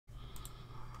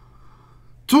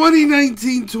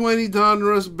2019-20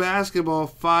 Donruss basketball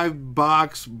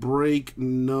 5-box break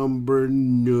number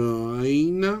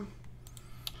 9.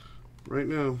 Right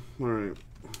now. All right.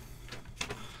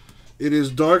 It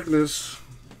is darkness.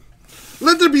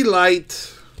 Let there be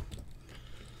light.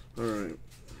 All right.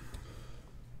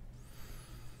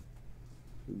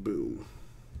 Boom.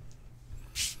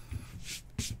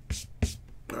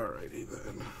 All righty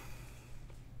then.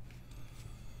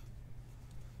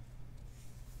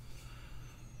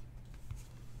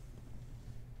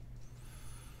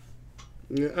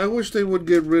 Yeah, I wish they would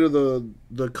get rid of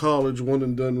the college one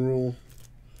and done rule.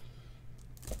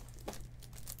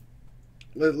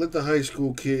 Let the high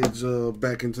school kids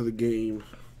back into the game.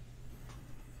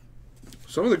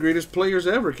 Some of the greatest players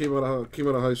ever came out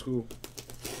of high school.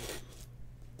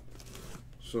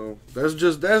 So that's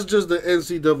just the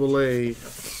NCAA,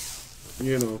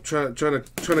 you know, trying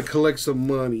to collect some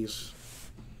monies.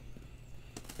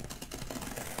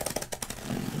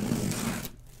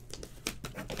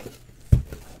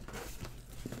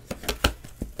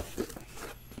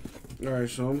 All right,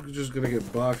 so I'm just gonna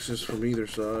get boxes from either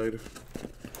side.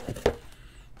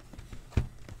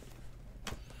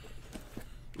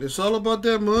 It's all about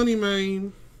that money,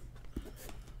 man.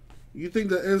 You think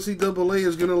the NCAA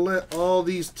is going to let all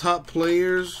these top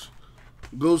players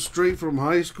go straight from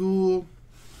high school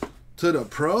to the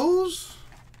pros?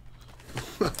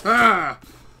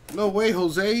 No way,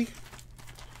 Jose.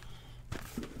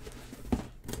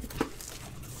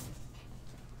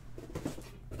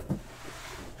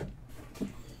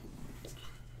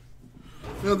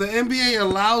 You know, the NBA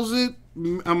allows it.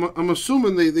 I'm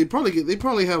assuming they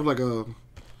probably have like a,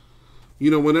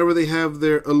 you know, whenever they have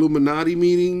their Illuminati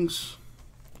meetings.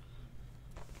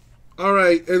 All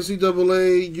right,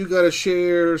 NCAA, you got to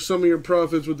share some of your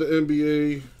profits with the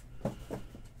NBA.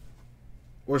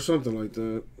 Or something like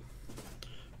that.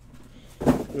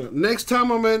 You know, next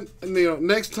time I'm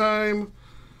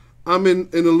in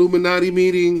an Illuminati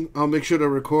meeting, I'll make sure to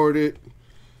record it.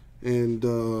 And,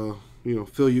 you know,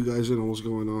 fill you guys in on what's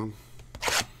going on.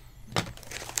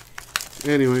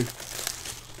 Anyway,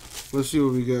 let's see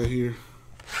what we got here.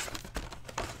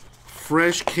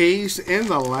 Fresh case and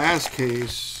the last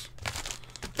case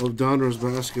of Donruss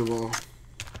basketball.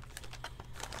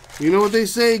 You know what they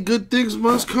say, good things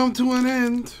must come to an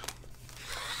end.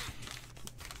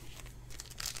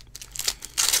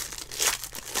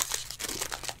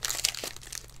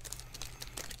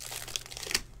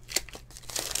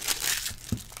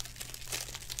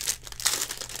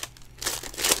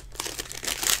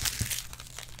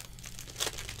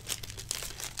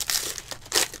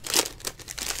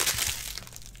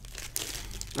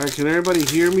 Alright, can everybody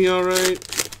hear me all right?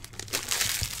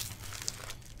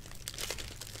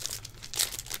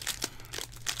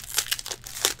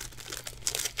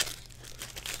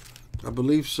 I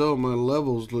believe so. My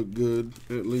levels look good,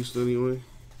 at least anyway.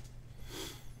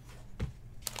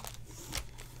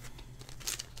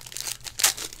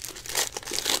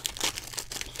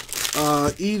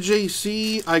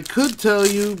 EJC, I could tell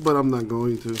you, but I'm not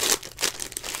going to.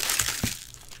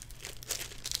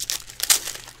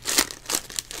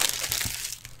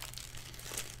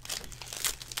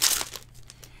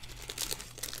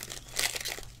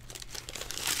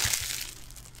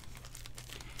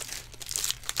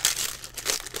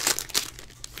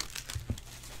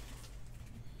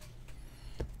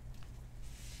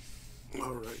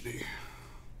 Alrighty.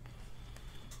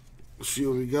 Let's see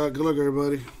what we got. Good luck,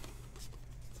 everybody.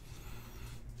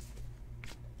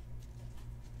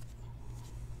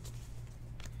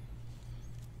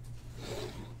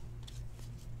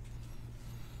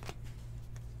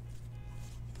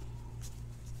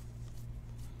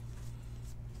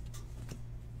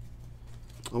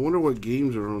 I wonder what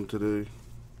games are on today.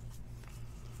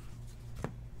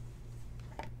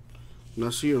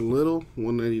 Nasir Little,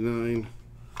 199.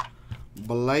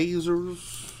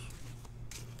 Blazers.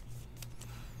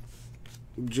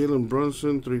 Jalen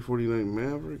Brunson, 349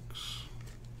 Mavericks.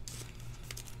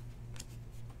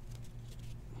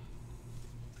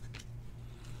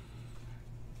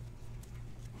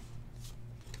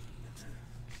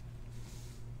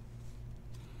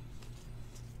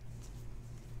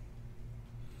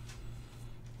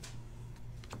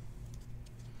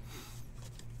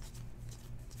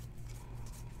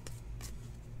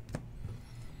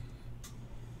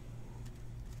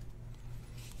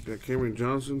 Got Cameron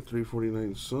Johnson,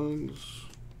 349 Suns.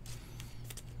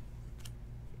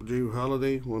 Jrue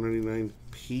Holiday, 199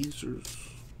 Pacers.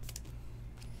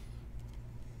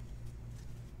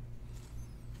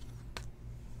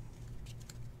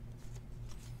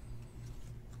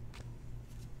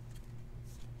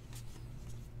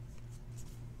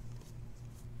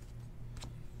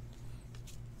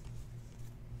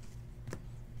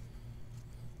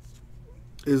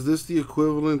 is this the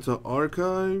equivalent to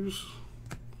archives?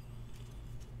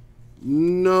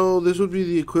 No, this would be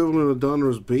the equivalent of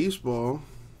Donruss baseball.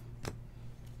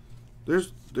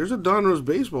 There's a Donruss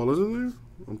baseball, isn't there?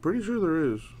 I'm pretty sure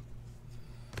there is.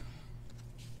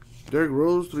 Derrick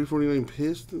Rose, 349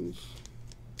 Pistons.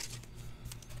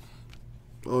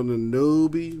 Oh,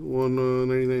 Nobi,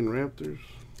 199 Raptors.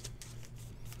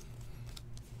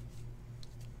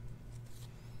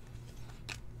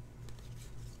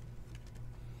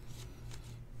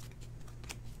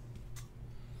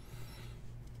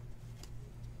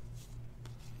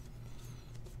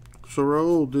 So,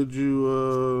 Raul, did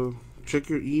you check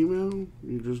your email?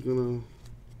 You're just gonna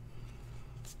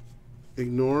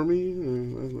ignore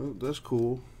me? That's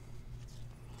cool.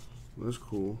 That's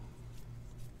cool.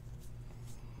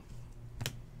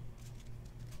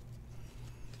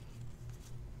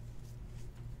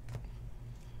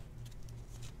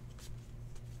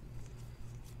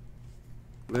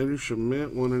 Landry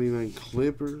Shamet, 199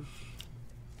 Clippers.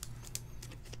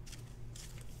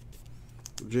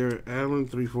 Jarrett Allen,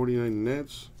 349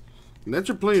 Nets. Nets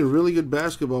are playing really good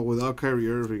basketball without Kyrie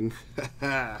Irving,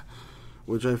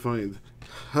 which I find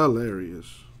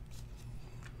hilarious.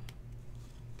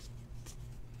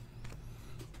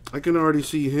 I can already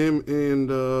see him and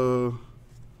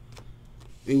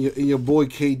your boy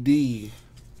KD,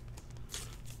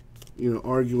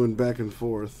 arguing back and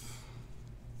forth.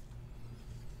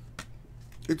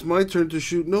 It's my turn to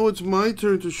shoot. No, it's my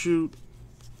turn to shoot.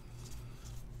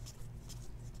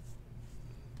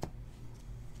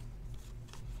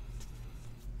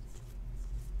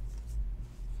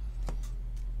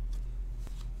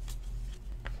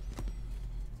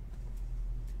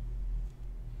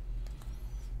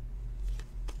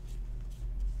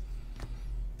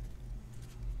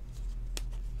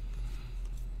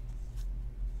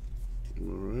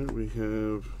 Alright, we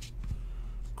have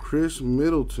Chris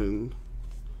Middleton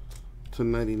to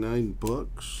 99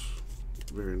 bucks.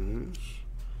 Very nice.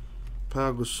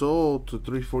 Pau Gasol to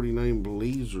 349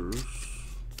 Blazers.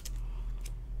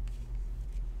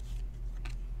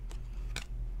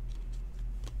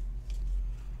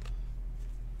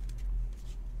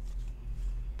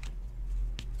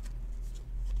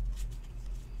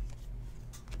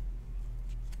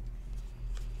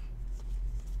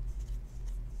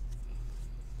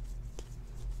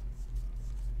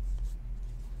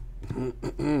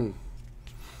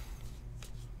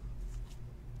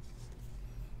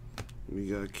 We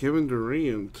got Kevin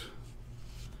Durant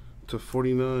to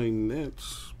 49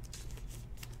 Nets.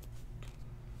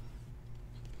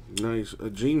 Nice.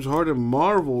 James Harden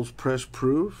Marvels press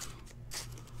proof.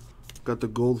 Got the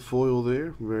gold foil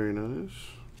there. Very nice.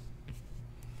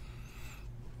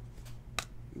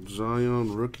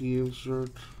 Zion rookie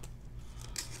insert.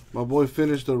 My boy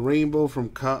finished the rainbow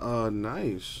from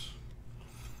nice.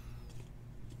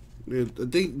 Yeah, I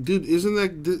think, dude, isn't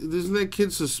that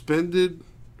kid suspended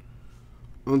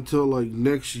until like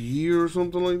next year or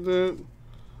something like that?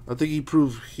 I think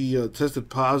he tested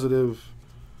positive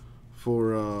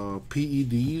for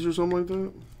PEDs or something like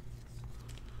that.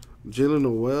 Jalen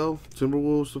Noel,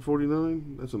 Timberwolves to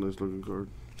 49. That's a nice looking card.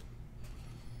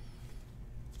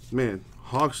 Man,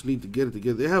 Hawks need to get it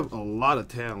together. They have a lot of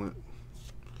talent.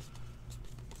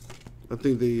 I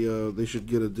think they should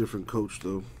get a different coach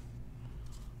though.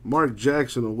 Mark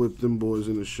Jackson will whip them boys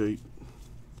into shape.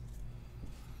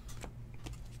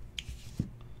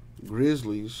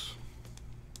 Grizzlies.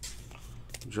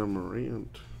 John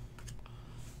Morant.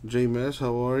 J-Mess,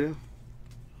 how are you?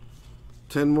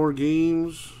 10 more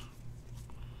games.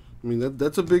 I mean,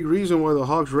 that's a big reason why the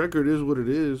Hawks record is what it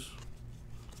is.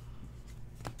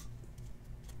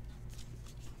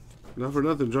 Not for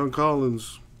nothing, John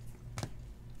Collins,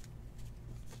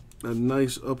 a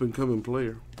nice up-and-coming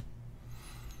player.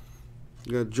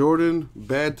 You got Jordan,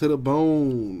 bad to the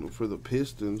bone for the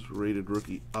Pistons, rated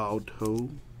rookie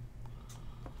auto.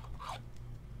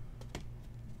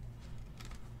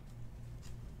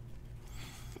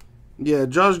 Yeah,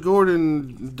 Josh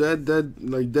Gordon,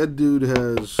 that dude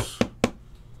has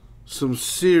some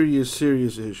serious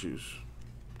issues.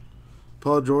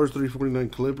 Paul George, 349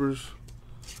 Clippers.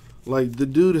 Like, the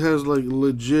dude has like a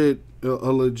legit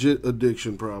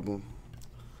addiction problem.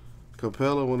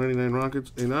 Capella, 199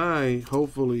 Rockets, and I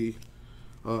hopefully,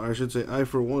 I should say, I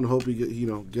for one hope he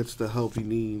gets the help he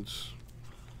needs,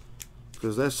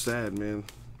 because that's sad, man.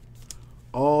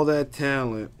 All that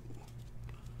talent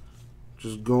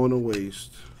just going to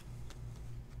waste.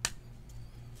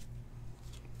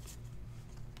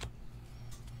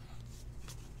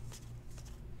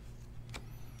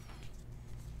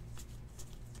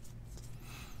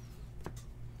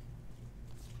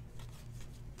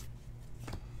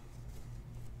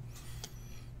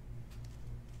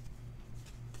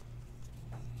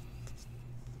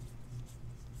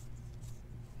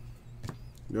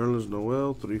 Nerlens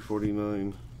Noel,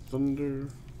 349 Thunder.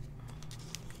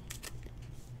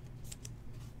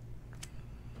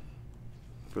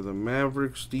 For the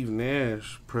Mavericks, Steve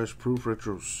Nash, Press Proof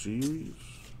Retro Series.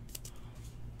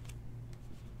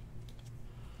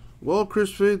 Well,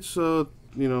 Chris Fitz, you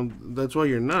know, that's why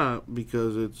you're not,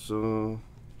 because it's, you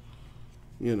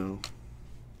know,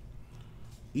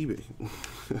 eBay.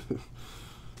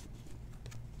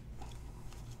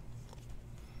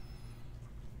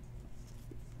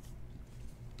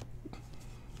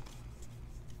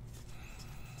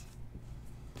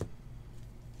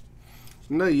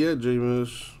 Not yet,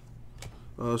 Jameis.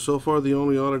 So far, the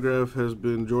only autograph has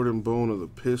been Jordan Bone of the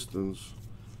Pistons.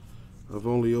 I've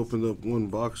only opened up one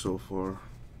box so far.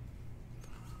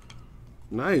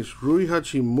 Nice. Rui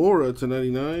Hachimura to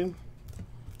 99.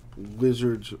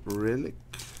 Wizards Relic.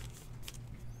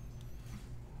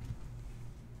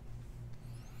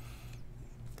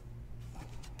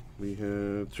 We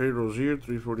have Trey Rozier,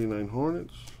 349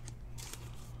 Hornets.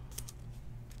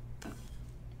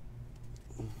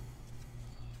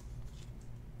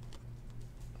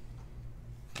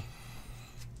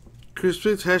 Chris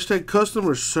Fitz, hashtag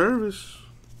customer service.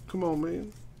 Come on,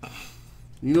 man.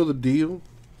 You know the deal.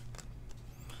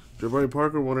 Jabari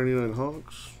Parker, 199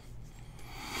 Hawks.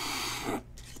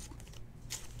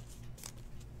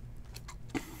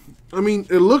 I mean,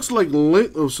 it looks like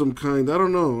lint of some kind. I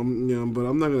don't know, but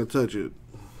I'm not gonna touch it.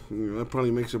 That probably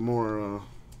makes it more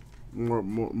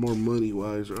money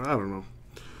wise, or I don't know.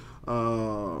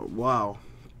 Wow,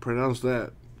 pronounce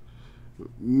that.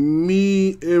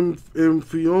 Me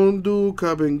Mfiondu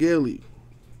Kabengele,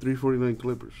 349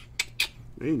 Clippers.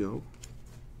 There you go.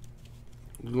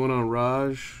 What's going on,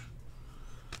 Raj?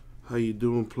 How you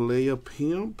doing, playa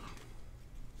pimp?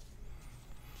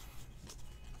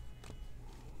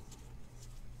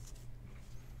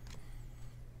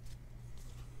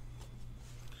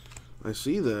 I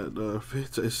see that,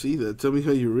 Fitz. I see that. Tell me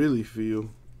how you really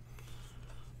feel.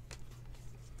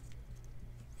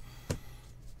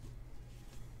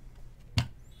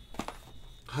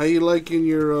 How you liking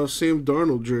your Sam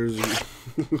Darnold jersey?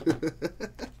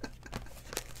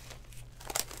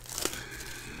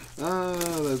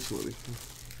 That's funny.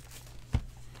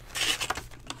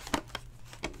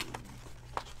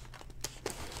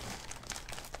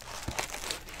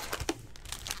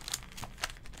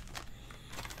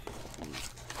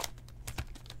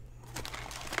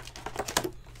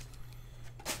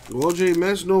 Well,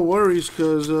 J-Mess, no worries,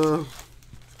 because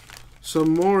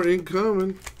some more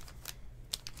incoming.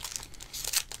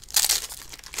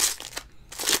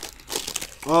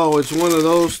 Oh, it's one of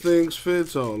those things,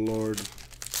 Fitz? Oh, Lord.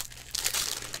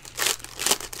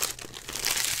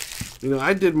 You know,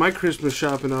 I did my Christmas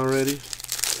shopping already.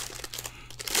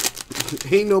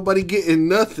 Ain't nobody getting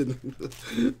nothing.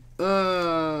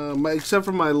 Except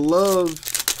for my love,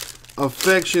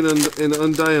 affection, and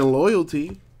undying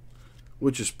loyalty,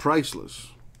 which is priceless.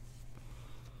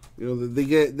 You know, they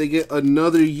get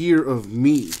another year of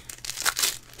me.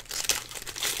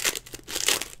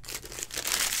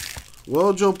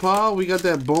 Well, Joe Paul, we got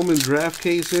that Bowman draft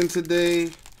case in today.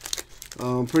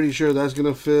 I'm pretty sure that's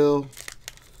going to fill.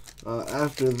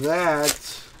 After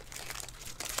that,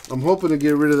 I'm hoping to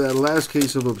get rid of that last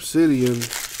case of Obsidian.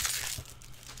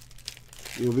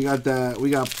 You know, we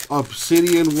got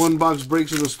Obsidian 1-box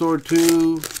breaks in the store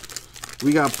too.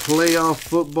 We got playoff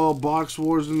football box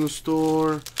wars in the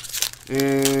store.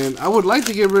 And I would like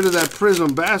to get rid of that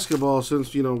Prism basketball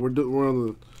since, you know, we're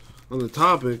on the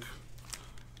topic.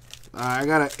 I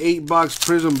got an 8-box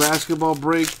Prism basketball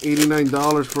break,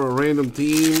 $89 for a random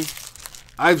team.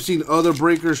 I've seen other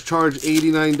breakers charge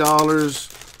 $89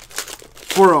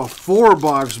 for a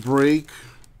 4-box break,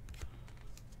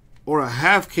 or a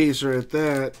half-caser at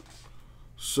that.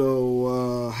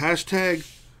 So, hashtag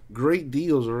great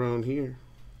deals around here.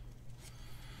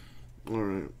 All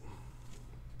right.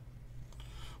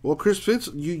 Well, Chris Fitz,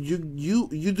 you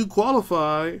do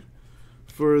qualify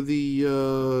for the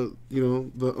you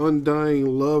know, the undying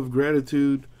love,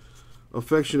 gratitude,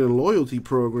 affection, and loyalty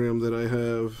program that I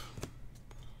have.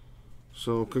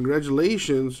 So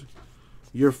congratulations,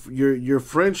 your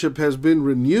friendship has been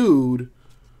renewed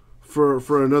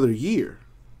for another year.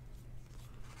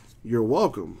 You're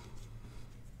welcome.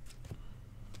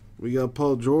 We got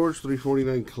Paul George,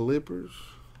 349 Clippers.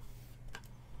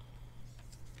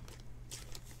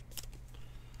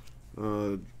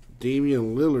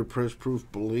 Damian Lillard, press proof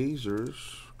Blazers.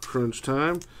 Crunch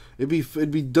time. It'd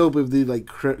be dope if they like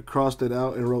crossed it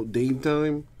out and wrote Dame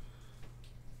time.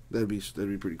 That'd be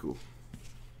pretty cool.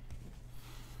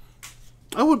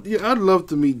 I'd love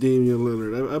to meet Damian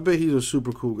Lillard. I bet he's a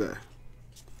super cool guy.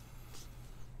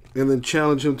 and then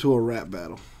challenge him to a rap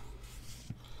battle.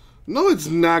 No, it's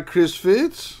not Chris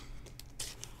Fitz.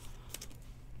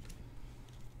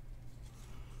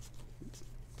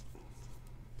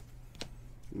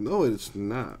 No, it's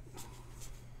not.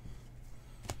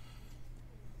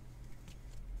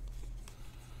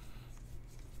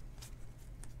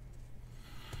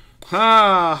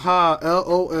 Ha ha,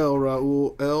 LOL,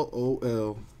 Raul,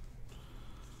 LOL.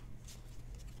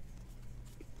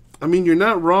 I mean, you're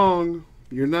not wrong.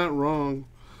 You're not wrong.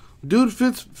 Dude,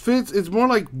 Fitz, it's more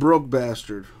like broke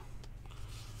bastard.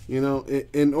 You know,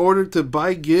 in order to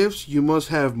buy gifts, you must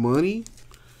have money.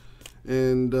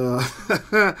 And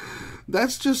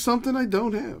that's just something I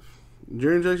don't have.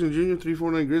 Jaren Jackson Jr.,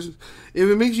 349 Grizzlies. If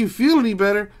it makes you feel any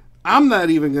better, I'm not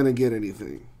even going to get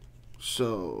anything.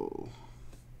 So,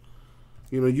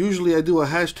 you know, usually I do a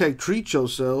hashtag treat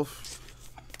yourself.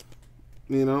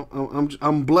 You know,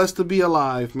 I'm blessed to be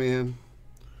alive, man.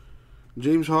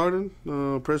 James Harden,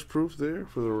 press proof there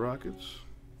for the Rockets.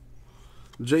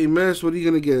 J Mess, what are you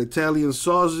going to get? Italian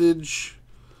sausage,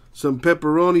 some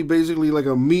pepperoni, basically like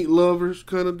a meat lovers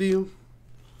kind of deal.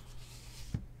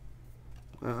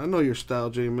 I know your style,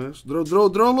 J Mess.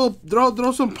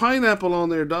 Throw some pineapple on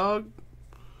there, dog.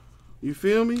 You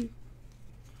feel me?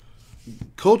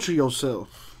 Culture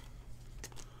yourself.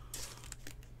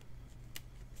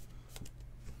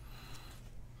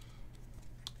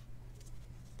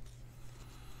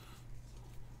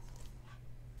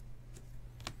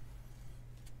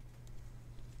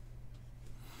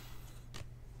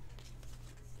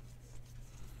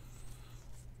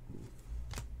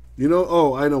 You know,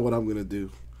 oh, I know what I'm going to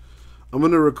do. I'm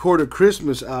going to record a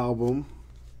Christmas album,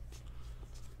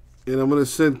 and I'm going to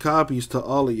send copies to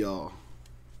all of y'all.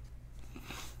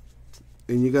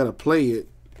 And you got to play it,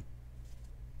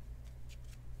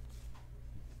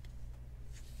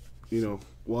 you know,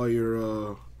 while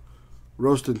you're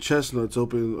roasting chestnuts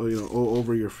open, you know,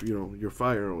 over your, you know, your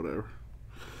fire or whatever.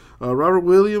 Robert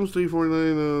Williams,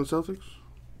 349 Celtics.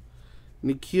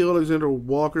 Nikhil Alexander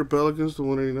Walker, Pelicans, to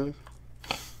 189.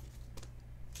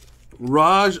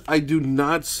 Raj, I do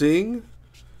not sing,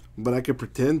 but I can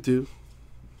pretend to.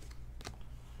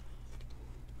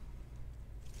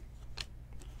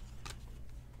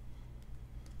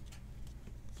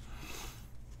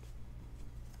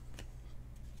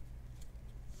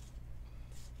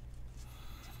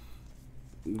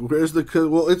 Where's the...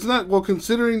 Well, it's not... Well,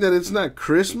 considering that it's not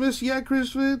Christmas yet,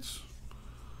 Chris Fitz,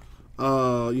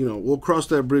 you know, we'll cross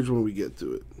that bridge when we get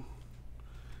to it.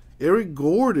 Eric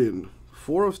Gordon,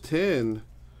 4 of 10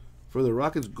 for the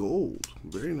Rockets gold.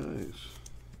 Very nice.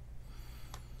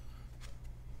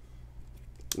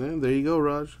 And there you go,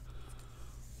 Raj.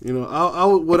 You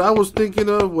know, what I was thinking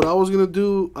of, what I was gonna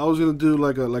do,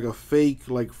 like a fake,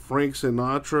 like Frank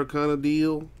Sinatra kind of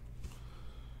deal.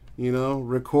 You know,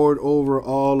 record over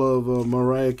all of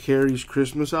Mariah Carey's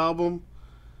Christmas album,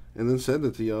 and then send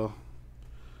it to y'all.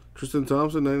 Tristan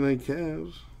Thompson, 99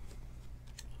 Cavs.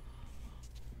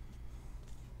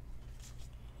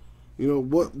 You know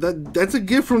what? That's a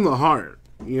gift from the heart.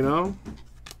 You know.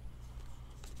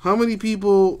 How many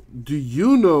people do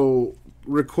you know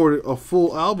recorded a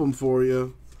full album for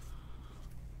you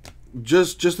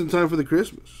just in time for the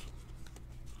Christmas?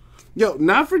 Yo,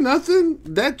 not for nothing,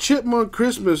 that Chipmunk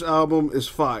Christmas album is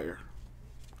fire.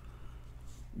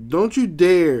 Don't you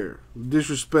dare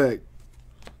disrespect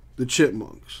the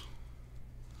Chipmunks.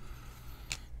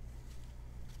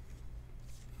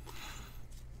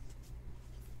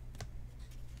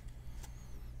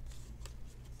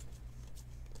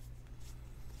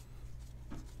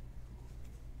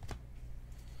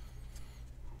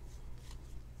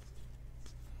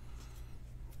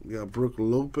 We got Brooke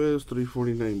Lopez,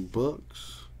 349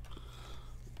 bucks.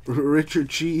 Richard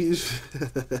Cheese.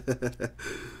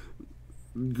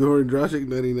 Goran Dragic,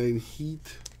 99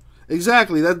 Heat.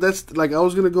 Exactly. That's like I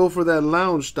was gonna go for that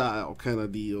lounge style kind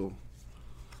of deal.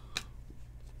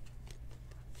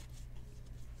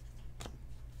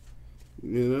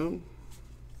 You know?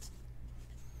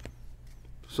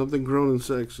 Something grown and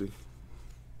sexy.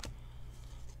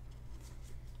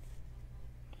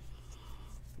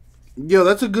 Yo,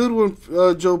 that's a good one,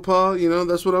 Joe Pa. You know,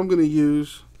 that's what I'm gonna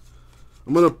use.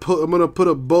 I'm gonna put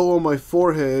a bow on my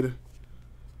forehead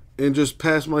and just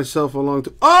pass myself along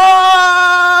to.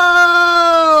 Oh,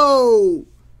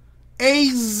 a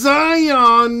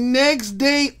Zion next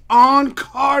day on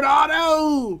card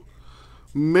auto.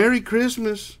 Merry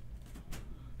Christmas,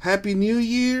 Happy New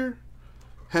Year,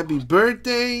 Happy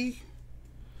Birthday,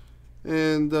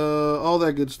 and all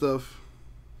that good stuff.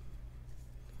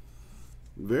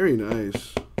 Very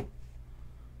nice.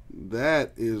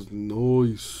 That is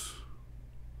nice.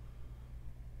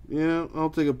 Yeah, I'll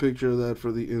take a picture of that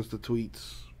for the Insta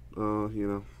tweets. You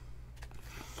know.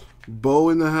 Bo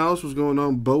in the house. What's going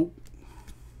on, Bo?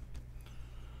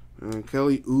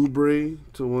 Kelly Oubre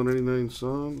to 199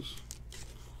 Suns.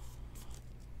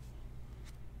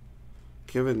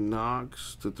 Kevin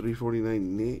Knox to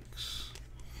 349 Knicks.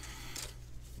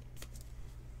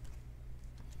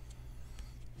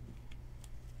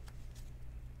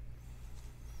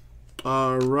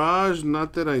 Raj,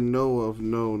 not that I know of.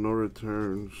 No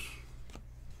returns.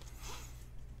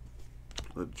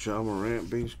 A Ja Morant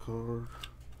base card.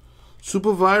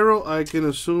 Super Viral, I can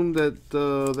assume that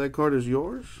that card is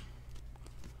yours.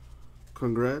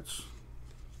 Congrats.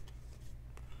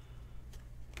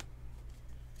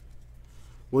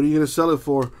 What are you going to sell it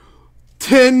for?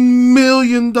 $10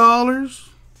 million?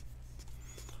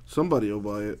 Somebody will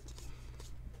buy it.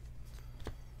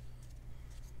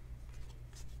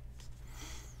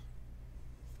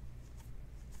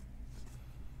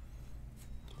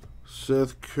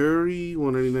 Seth Curry,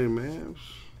 189 Mavs.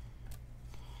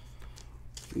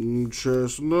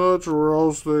 Chestnuts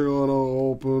roasting on an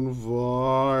open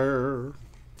fire.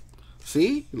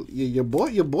 See? Your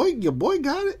boy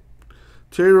got it.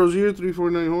 Terry Rozier,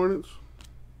 349 Hornets.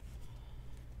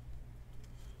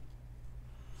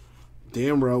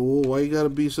 Damn, Raul, why you gotta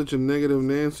be such a negative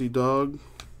Nancy, dog?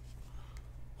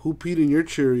 Who peed in your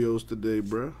Cheerios today,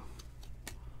 bruh?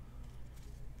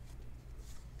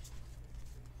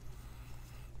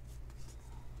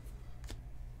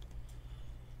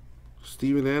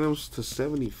 Steven Adams to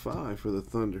 75 for the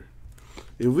Thunder.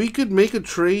 If we could make a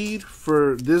trade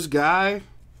for this guy,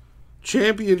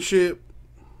 championship,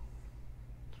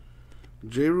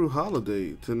 Jrue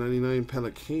Holiday to 99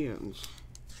 Pelicans.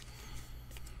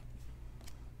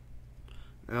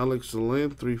 Alex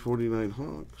Len, 349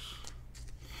 Hawks.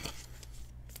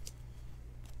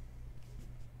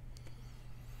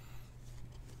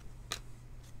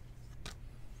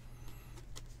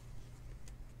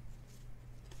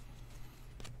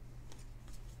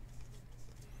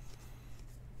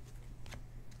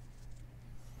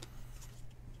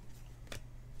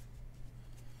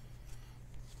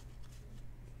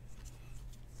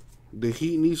 The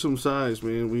Heat need some size,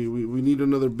 man. We need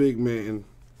another big man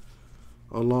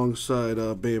alongside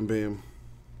Bam Bam.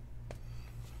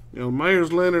 You know,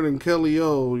 Myers Leonard and Kelly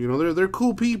O, you know, they're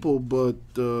cool people, but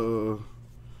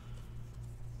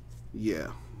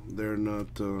yeah, they're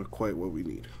not quite what we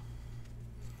need.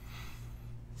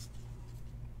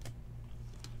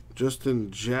 Justin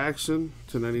Jackson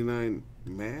to 99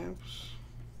 Mavs.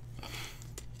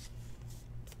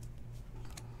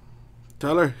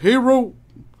 Tyler Hero,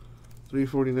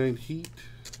 349 Heat.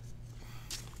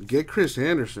 Get Chris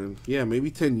Anderson. Yeah, maybe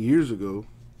 10 years ago.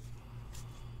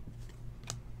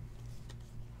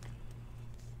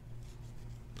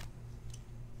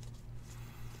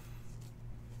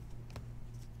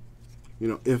 You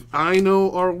know, if I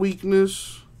know our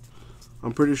weakness,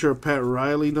 I'm pretty sure Pat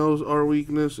Riley knows our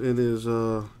weakness and is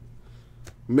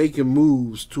making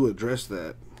moves to address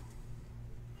that.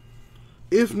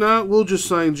 If not, we'll just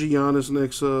sign Giannis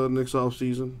next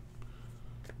offseason.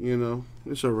 You know,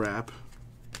 it's a wrap.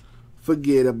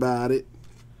 Forget about it.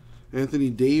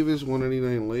 Anthony Davis,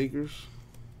 199 Lakers.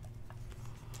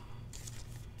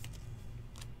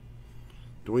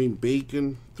 Dwayne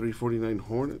Bacon, 349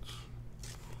 Hornets.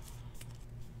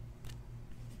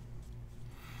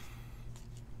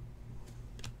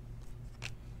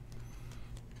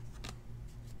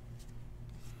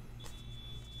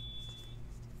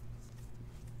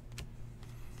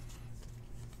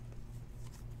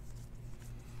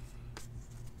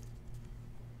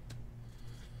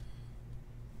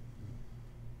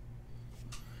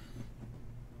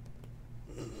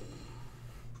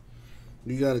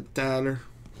 You got it, Tyler.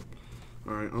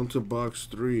 All right, on to box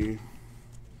 3.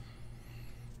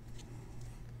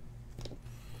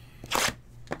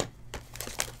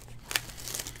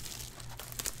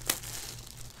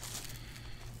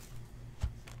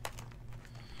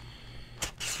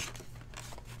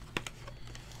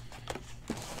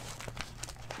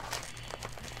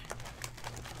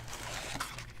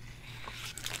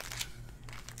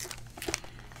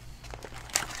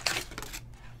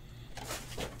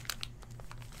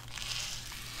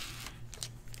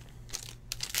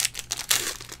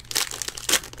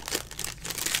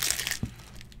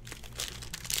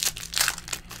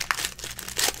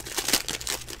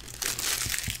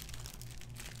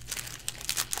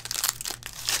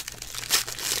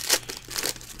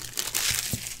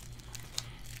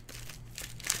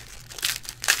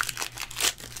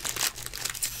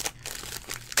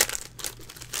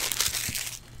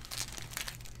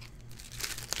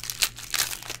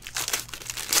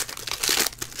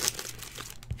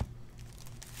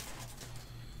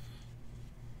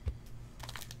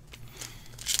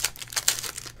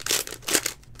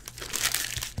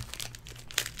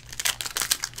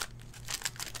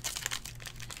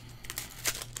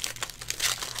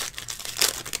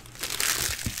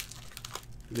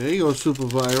 There you go, super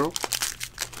viral.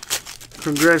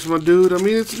 Congrats, my dude. I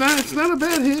mean, it's not a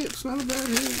bad hit. It's not a bad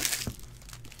hit.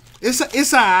 It's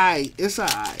alright. It's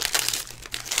alright.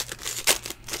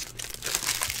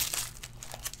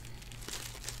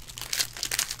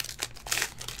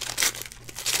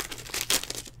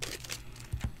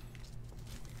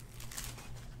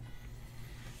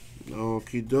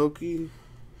 Okie dokie.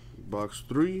 Box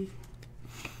 3.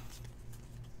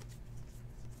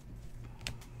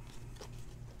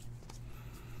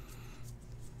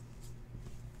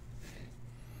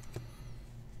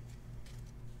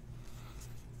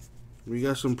 We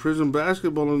got some Prism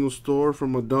basketball in the store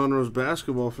from a Donruss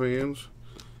basketball fans.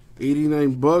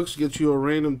 89 bucks gets you a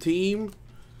random team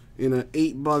in an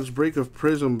 8-box break of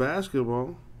Prism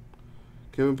basketball.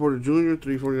 Kevin Porter Jr.,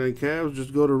 349 Cavs.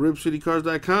 Just go to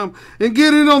ripcitycards.com and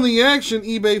get in on the action,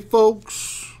 eBay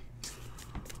folks.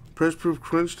 Press proof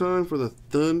crunch time for the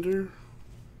Thunder.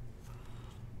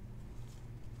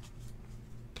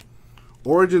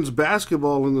 Origins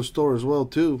basketball in the store as well,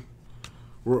 too.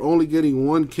 We're only getting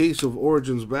 1 case of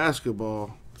Origins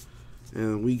basketball,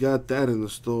 and we got that in the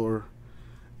store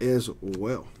as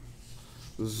well.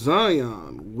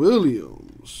 Zion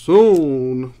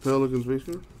Williamson, Pelicans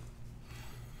baseball.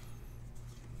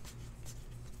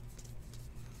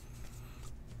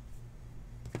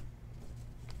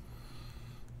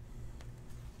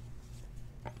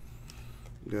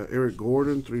 Got Eric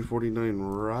Gordon, 349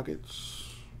 Rockets.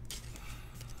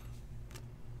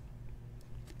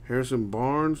 Harrison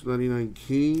Barnes, 99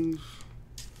 Kings.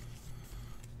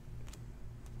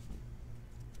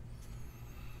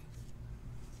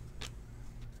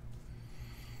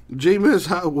 Jameis,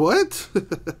 what?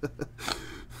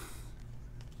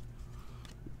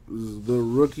 The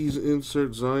rookies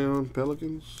insert Zion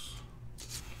Pelicans.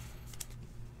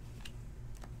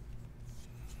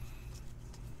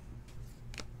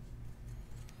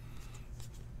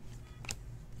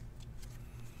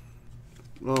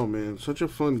 Oh man, such a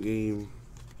fun game.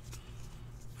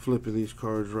 Flipping these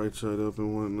cards right side up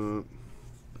and whatnot.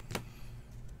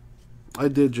 I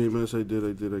did, JMS. I did.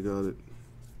 I got it.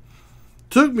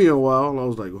 Took me a while. I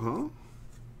was like, huh?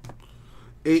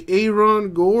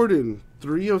 Aaron Gordon,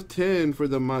 3 of 10 for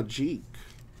the Magic.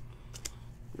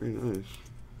 Very nice.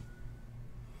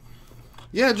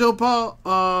 Yeah, Joe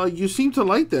Paul, you seem to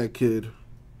like that kid.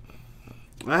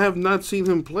 I have not seen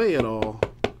him play at all,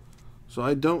 so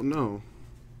I don't know.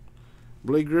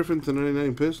 Blake Griffin to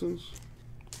 99 Pistons.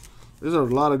 There's a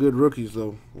lot of good rookies,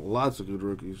 though. Lots of good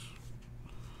rookies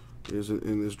is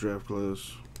in this draft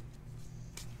class.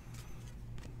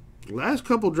 Last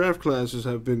couple draft classes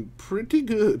have been pretty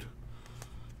good.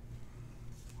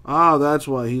 Ah, that's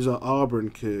why. He's an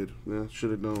Auburn kid. Yeah, should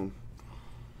have known.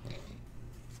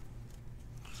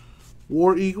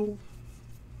 War Eagle.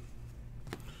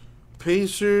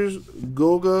 Pacers,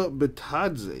 Goga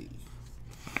Bitadze.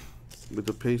 With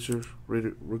the Pacers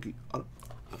rated rookie.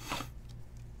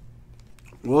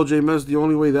 Well, JMS, the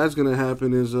only way that's going to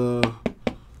happen is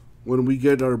when we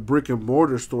get our brick and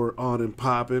mortar store on and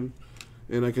popping,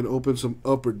 and I can open some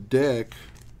Upper Deck.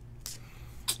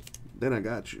 Then I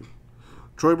got you.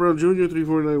 Troy Brown Jr.,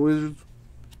 349 Wizards.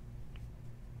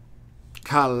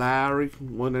 Kyle Lowry,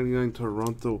 199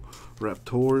 Toronto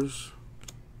Raptors.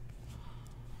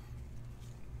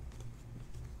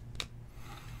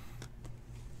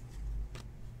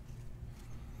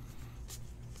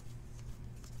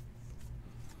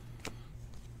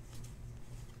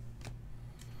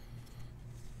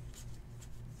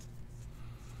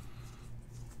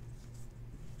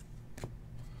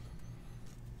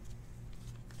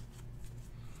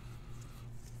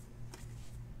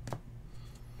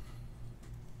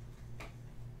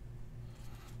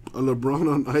 A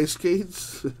LeBron on ice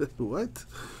skates? What?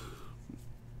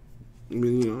 I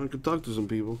mean, you know, I could talk to some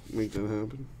people, make that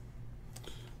happen.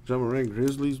 John Moran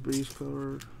Grizzlies base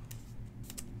card.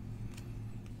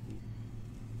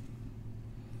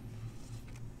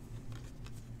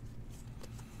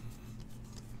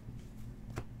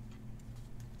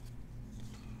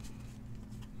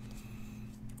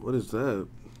 What is that?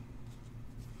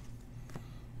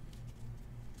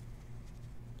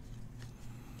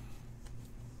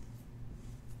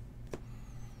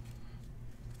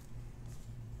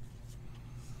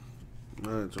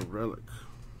 It's a relic.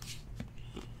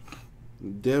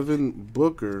 Devin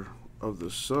Booker of the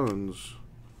Suns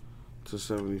to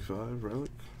 75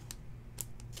 relic.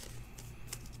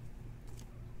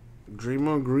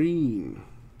 Draymond Green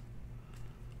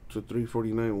to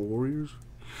 349 Warriors.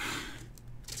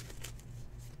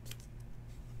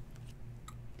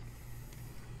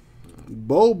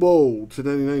 Bobo to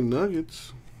 99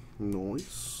 Nuggets.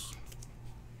 Nice.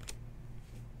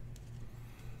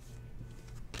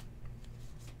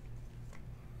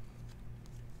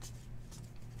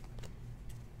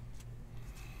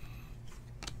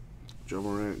 John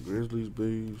Morant, Grizzlies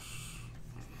base.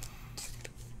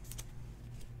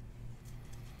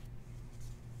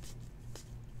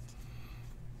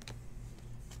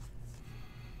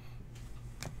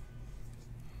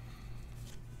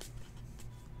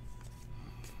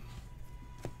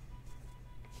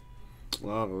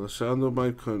 Wow, the sound of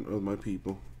my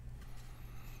people.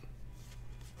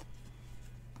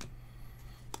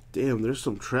 Damn, there's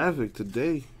some traffic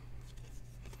today.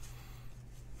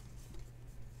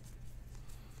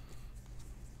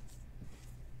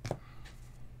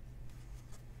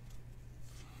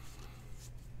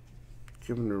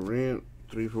 Kevin Durant,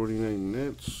 349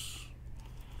 Nets.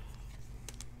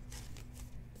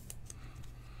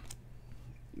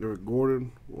 Eric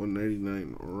Gordon,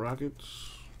 199 Rockets.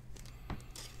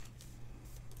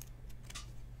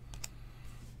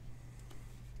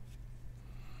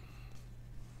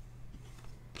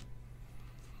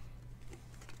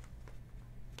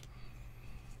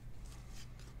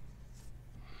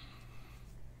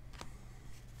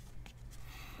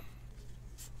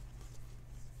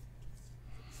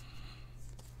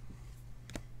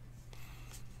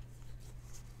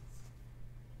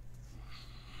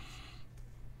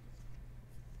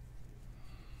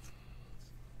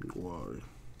 Why? All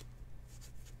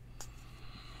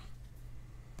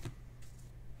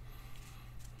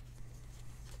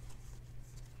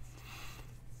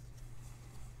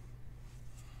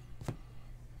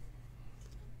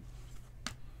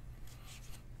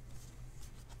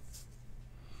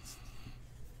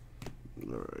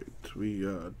right, we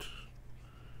got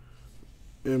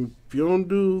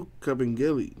Mfiondu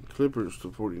Kabengele, Clippers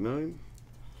to 49.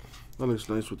 That looks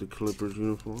nice with the Clippers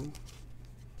uniform.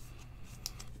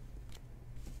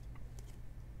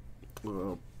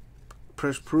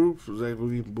 Press proof, Zach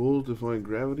Levine Bulls Defying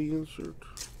Gravity insert.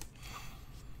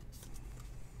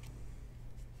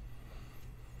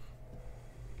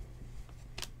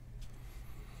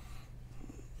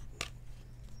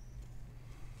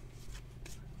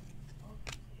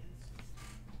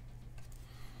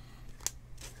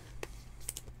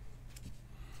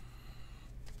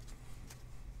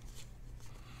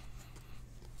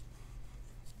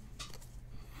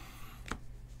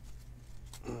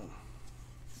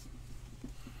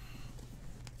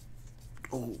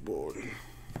 Oh boy.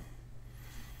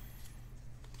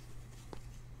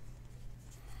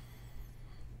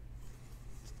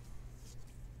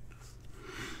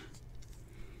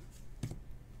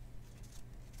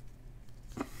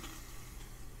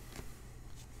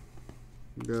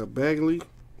 We got Bagley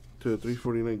to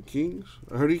 349 Kings.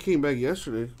 I heard he came back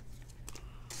yesterday.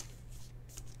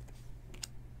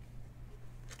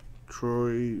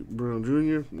 Troy Brown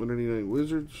Jr., 199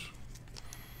 Wizards.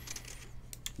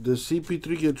 Does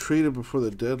CP3 get traded before the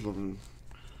deadline?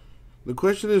 The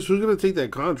question is, who's going to take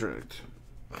that contract?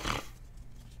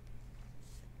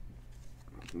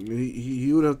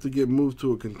 He would have to get moved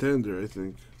to a contender, I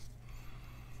think.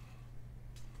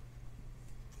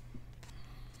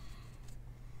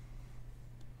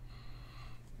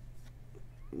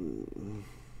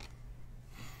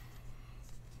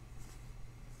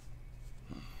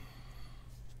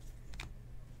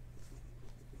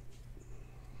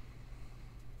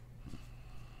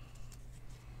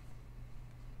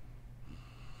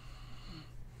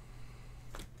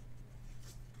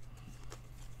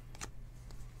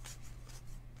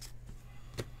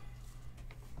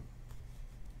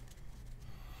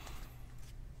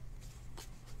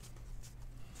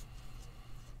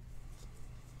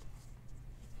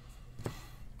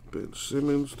 Ben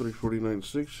Simmons, 349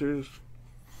 Sixers.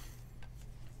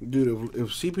 Dude, if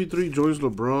CP3 joins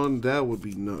LeBron, that would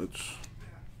be nuts.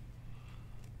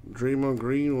 Draymond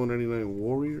Green, 199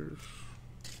 Warriors.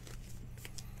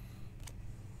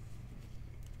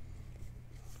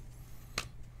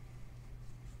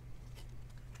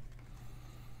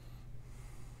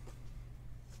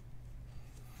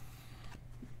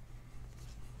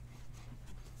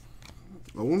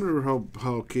 I wonder how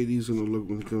KD's gonna look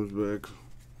when he comes back.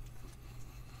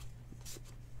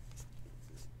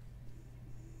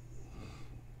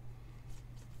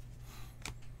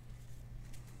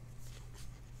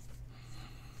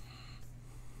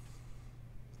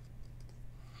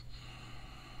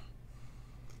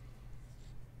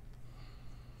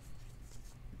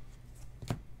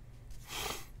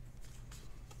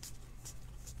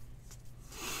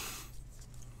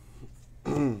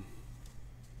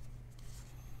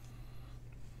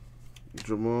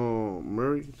 Jamal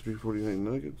Murray, 349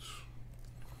 Nuggets.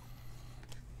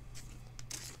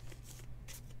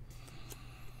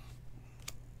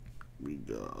 We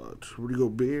got Rudy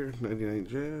Gobert, 99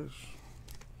 Jazz.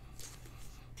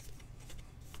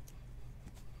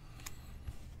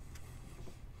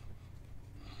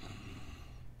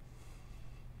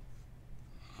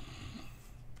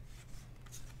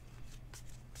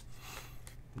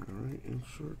 Alright,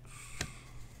 inserts.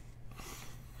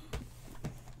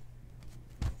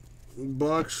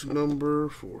 Box number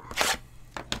 4.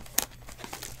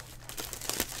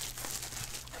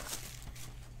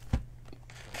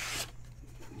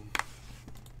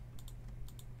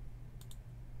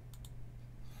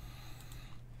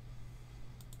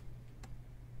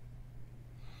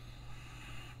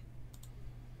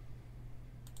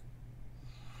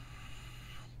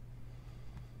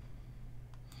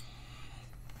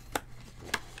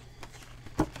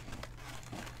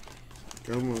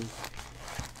 Come on.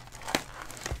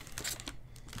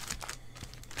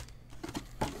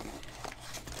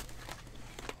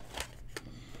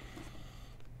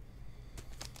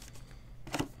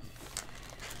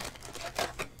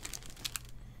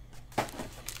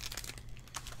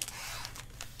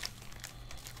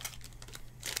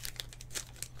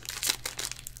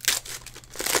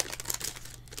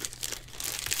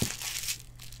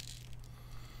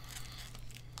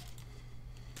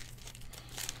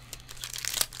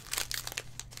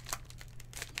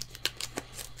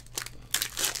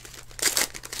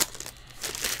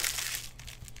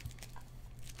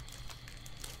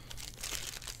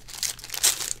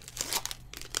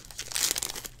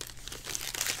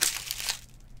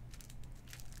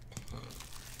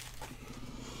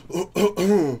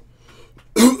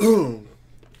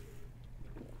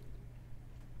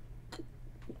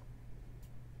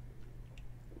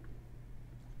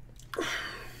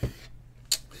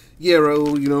 Yeah,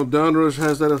 Raul, you know, Donruss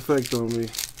has that effect on me.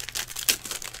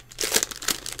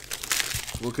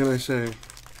 What can I say?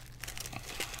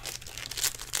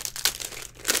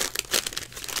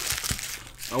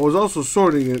 I was also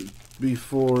sorting it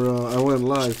before I went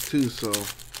live, too, so.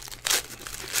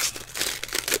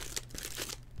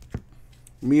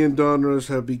 Me and Donruss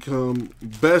have become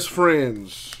best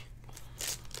friends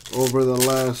over the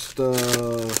last,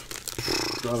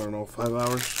 I don't know, 5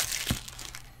 hours.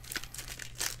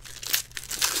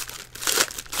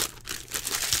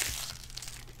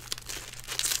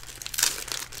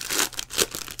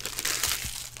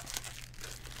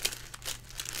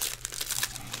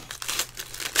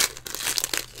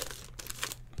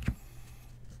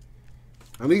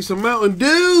 I need some Mountain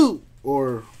Dew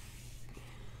or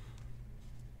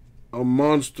a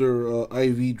Monster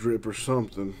IV drip or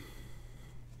something.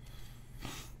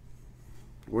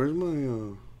 Where's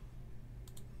my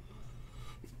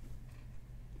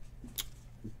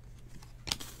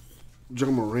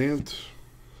John Morant?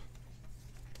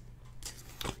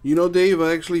 You know, Dave,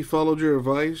 I actually followed your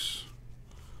advice.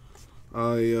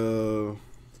 I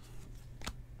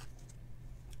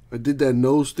did that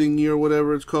nose thingy or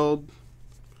whatever it's called.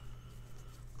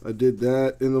 I did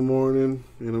that in the morning,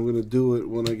 and I'm going to do it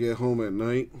when I get home at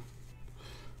night.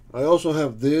 I also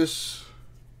have this,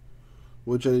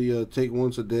 which I take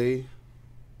once a day.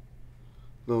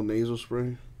 Little nasal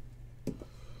spray.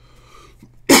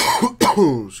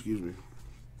 Excuse me.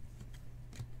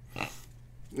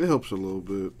 It helps a little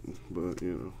bit, but,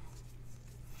 you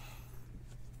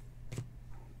know.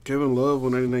 Kevin Love,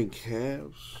 199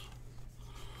 Cavs.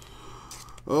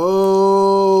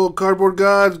 Oh, Cardboard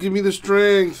Gods, give me the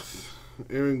strength.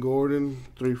 Aaron Gordon,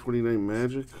 349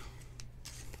 Magic.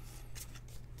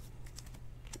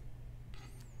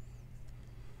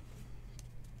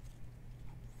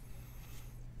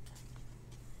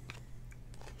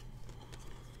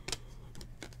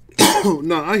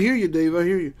 No, I hear you, Dave. I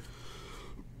hear you.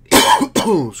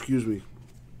 Excuse me.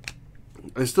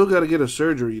 I still got to get a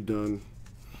surgery done.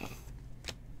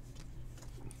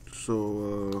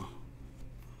 So,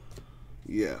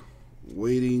 yeah.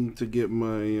 Waiting to get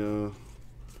my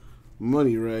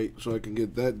money right so I can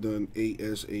get that done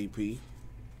ASAP.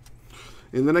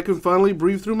 And then I can finally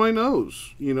breathe through my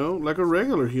nose, you know, like a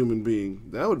regular human being.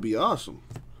 That would be awesome.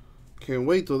 Can't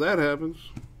wait till that happens.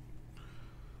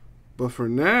 But for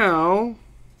now,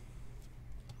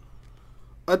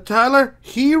 a Tyler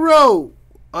Hero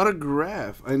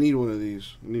autograph. I need one of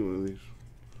these.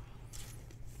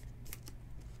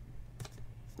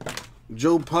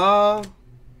 Joe Pa.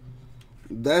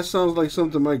 That sounds like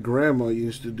something my grandma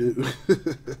used to do.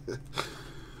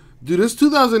 Dude, it's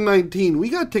 2019. We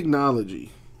got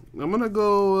technology. I'm going to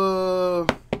go,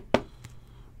 I'm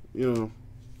going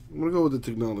to go with the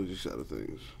technology side of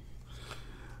things.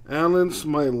 Allen's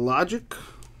My Logic.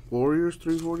 Warriors,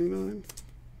 349.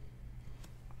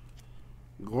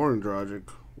 Goran Dragic,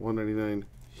 199.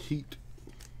 Heat.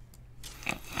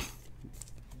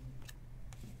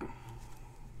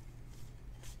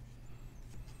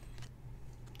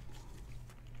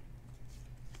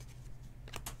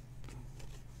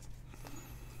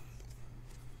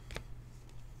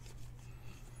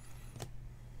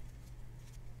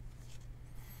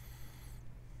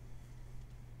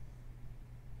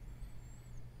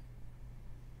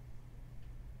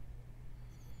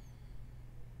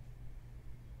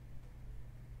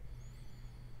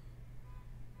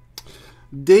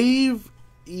 Dave,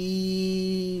 I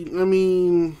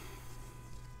mean,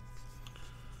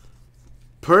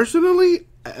 personally,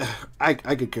 I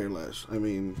could care less. I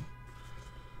mean,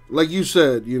 like you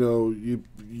said, you know,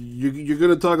 you're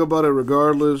gonna talk about it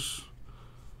regardless.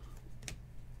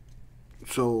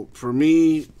 So for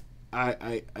me,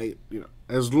 you know,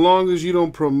 as long as you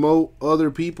don't promote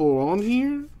other people on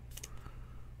here,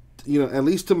 you know, at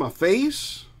least to my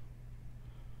face,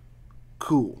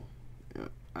 cool. Yeah,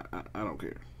 I don't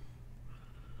care.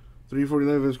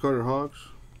 349 Vince Carter Hawks.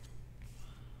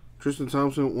 Tristan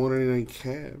Thompson 199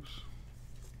 Cavs.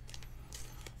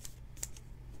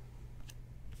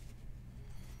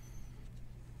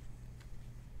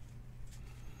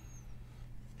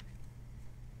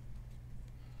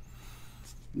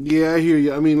 Yeah, I hear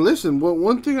you. I mean, listen.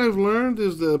 One thing I've learned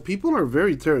is that people are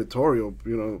very territorial.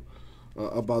 You know,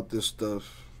 about this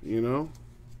stuff. You know,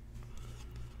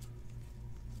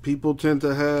 people tend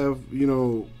to have, you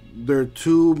know, their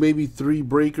two, maybe three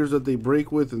breakers that they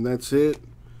break with, and that's it.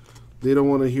 They don't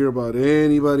want to hear about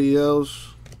anybody else.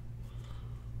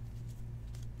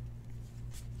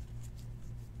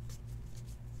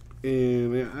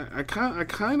 And I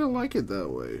kind of like it that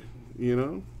way. You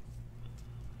know.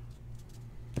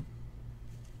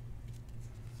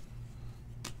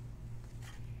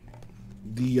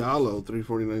 Diallo,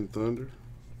 349 Thunder.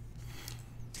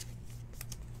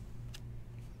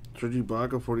 Serge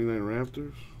Ibaka, 49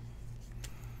 Raptors.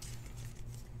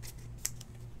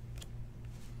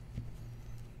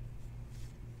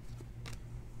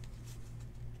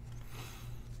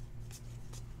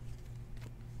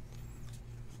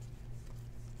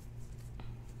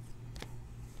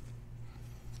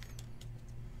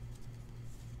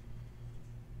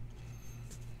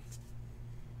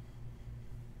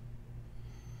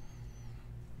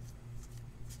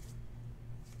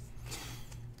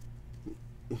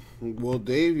 Well,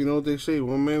 Dave, you know what they say: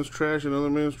 one man's trash, another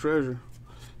man's treasure.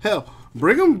 Hell,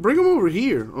 bring him over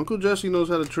here. Uncle Jesse knows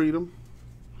how to treat him.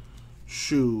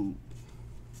 Shoot.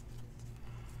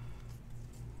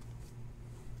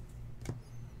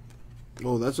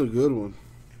 Oh, that's a good one.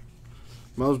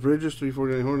 Miles Bridges,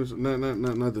 349 Hornets.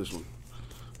 Not this one,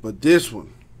 but this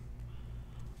one.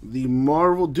 The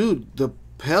Marvel, dude. The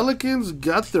Pelicans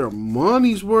got their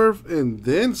money's worth and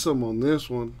then some on this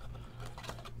one.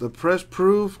 The press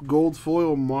proof gold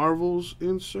foil Marvels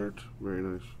insert. Very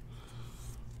nice.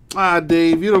 Ah,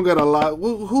 Dave, you don't got a lot.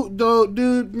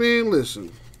 Dude, man,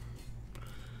 listen.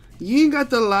 You ain't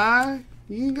got to lie.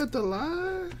 You ain't got to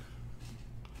lie.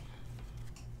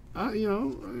 I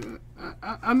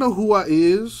know who I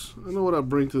is. I know what I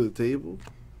bring to the table.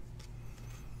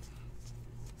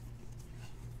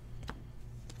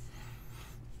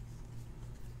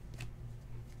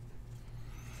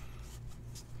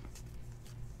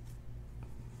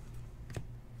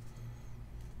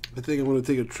 I think I'm going to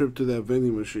take a trip to that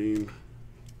vending machine.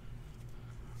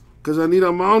 Because I need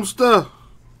a monster.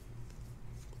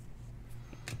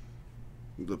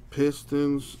 The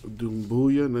Pistons,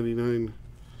 Dumbuya, 99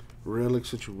 relic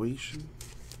situation.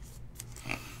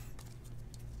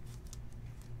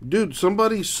 Dude,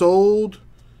 somebody sold,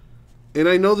 and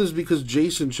I know this because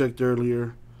Jason checked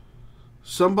earlier.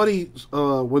 Somebody,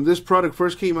 when this product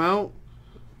first came out,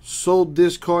 sold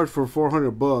this card for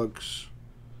 $400.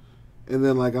 And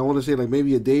then, like, I want to say, like,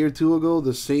 maybe a day or two ago,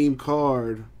 the same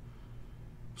card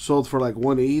sold for, like,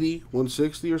 180,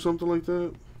 160 or something like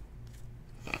that.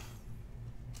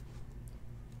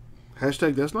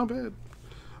 Hashtag, that's not bad.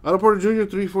 Otto Porter Jr.,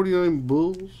 349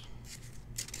 Bulls.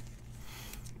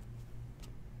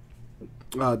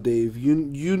 Ah, Dave,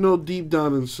 you know deep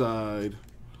down inside,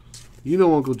 you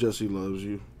know Uncle Jesse loves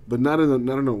you, but not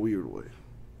in a weird way.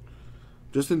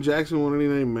 Justin Jackson,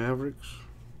 189 Mavericks.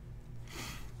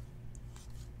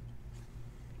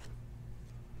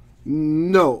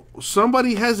 No,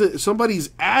 somebody has it. Somebody's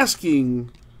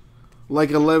asking like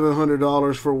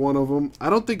 $1,100 for one of them. I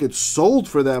don't think it's sold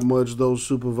for that much though.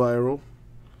 Super viral.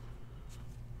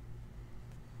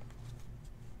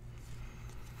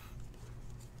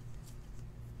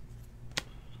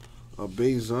 A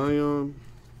Bay Zion.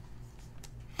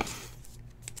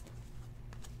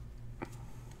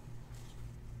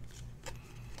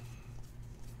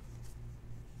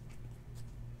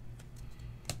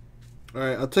 All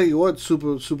right, I'll tell you what,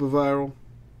 super viral.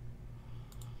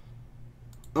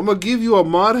 I'm gonna give you a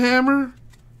mod hammer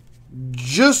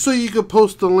just so you can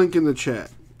post the link in the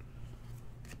chat.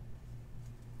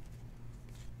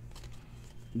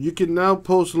 You can now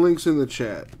post links in the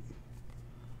chat.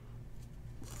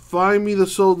 Find me the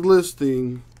sold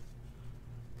listing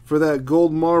for that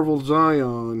gold Marvel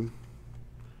Zion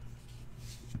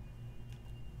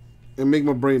and make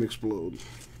my brain explode.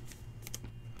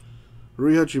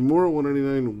 Rui Hachimura,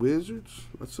 199 Wizards.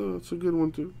 That's a good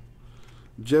one too.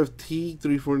 Jeff Teague,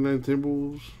 349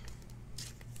 Timberwolves.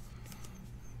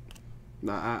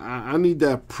 Now I need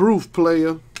that proof,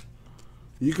 player.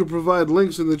 You can provide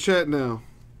links in the chat now.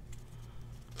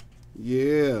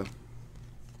 Yeah.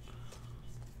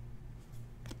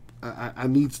 I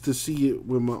needs to see it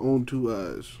with my own two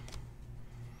eyes.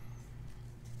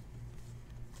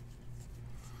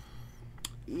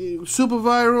 Super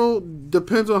viral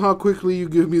depends on how quickly you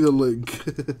give me the link.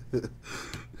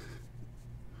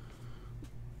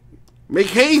 Make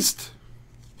haste.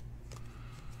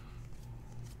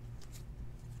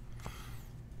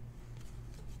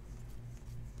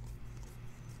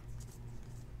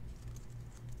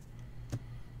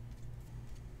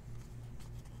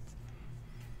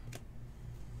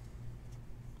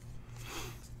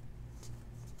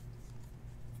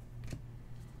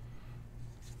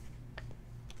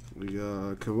 We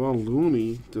got Kevon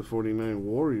Looney to 49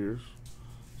 Warriors.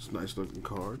 It's a nice looking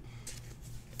card.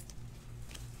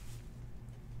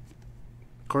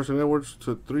 Carson Edwards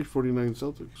to 349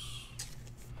 Celtics.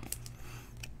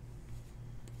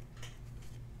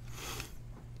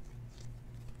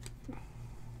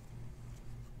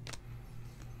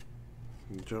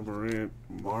 John Morant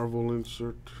Marvel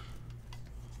insert.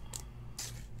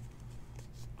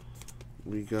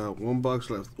 We got one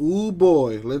box left. Ooh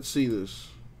boy, let's see this.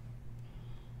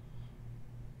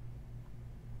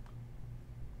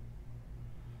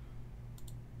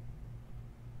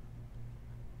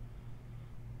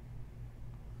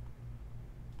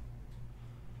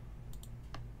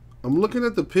 I'm looking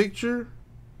at the picture.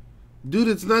 Dude,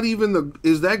 it's not even the...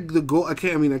 Is that the gold? I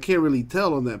can't really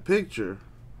tell on that picture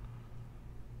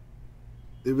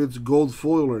if it's gold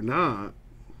foil or not.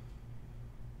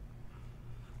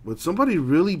 But somebody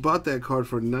really bought that card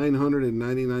for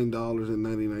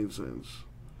 $999.99.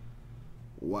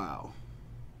 Wow.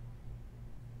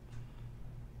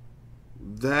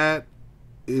 That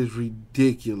is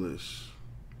ridiculous.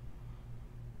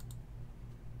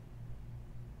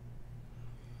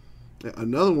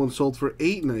 Another one sold for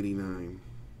 $8.99.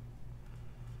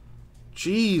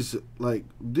 Jeez, like,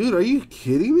 dude, are you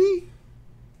kidding me?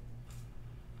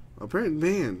 Apparently,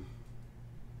 man.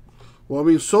 Well, I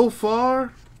mean, so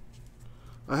far,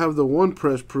 I have the one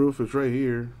press proof. It's right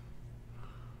here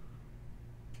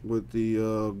with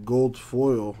the gold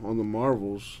foil on the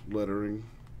Marvels lettering.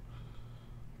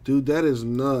 Dude, that is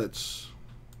nuts.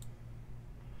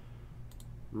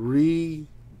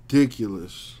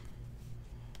 Ridiculous.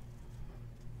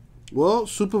 Well,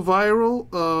 super viral.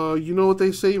 You know what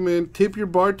they say, man. Tip your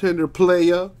bartender,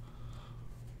 playa.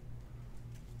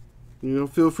 You know,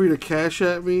 feel free to cash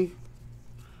at me.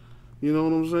 You know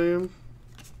what I'm saying?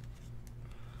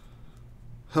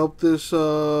 Help this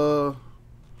poor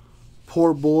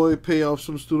boy pay off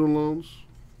some student loans.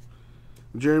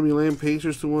 Jeremy Lamb,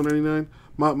 Pacers to 199.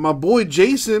 My boy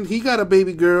Jason, he got a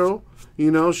baby girl.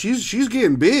 You know, she's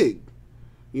getting big.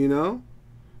 You know.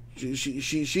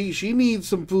 She needs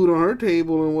some food on her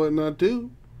table and whatnot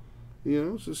too. You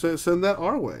know, so send that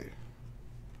our way.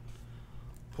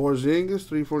 Porzingis,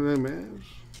 349 Mavs.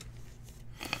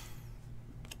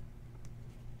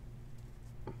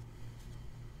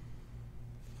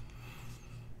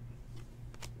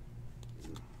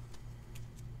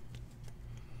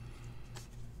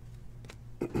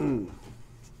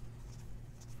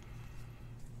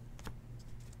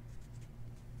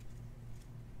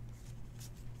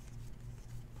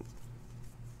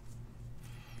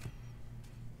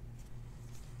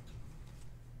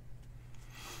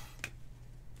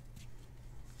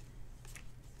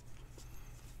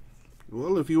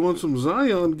 Well, if you want some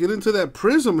Zion, get into that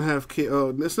Prism half case.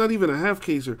 It's not even a half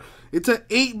caser. It's an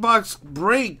 8-box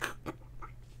break.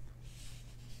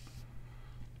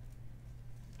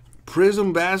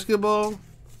 Prism basketball.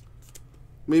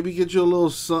 Maybe get you a little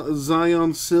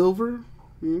Zion silver.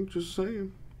 Just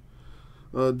saying.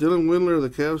 Dylan Windler of the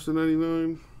Cavs to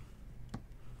 99.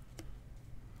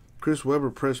 Chris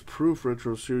Webber press proof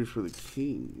retro series for the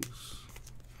Kings.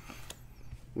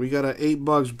 We got an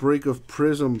 8-box break of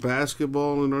Prism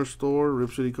basketball in our store,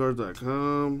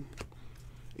 ripcitycards.com.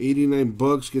 89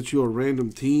 bucks gets you a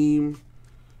random team.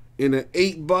 In an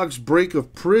 8-box break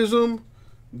of Prism,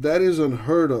 that is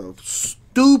unheard of.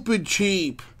 Stupid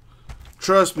cheap.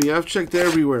 Trust me, I've checked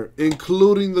everywhere,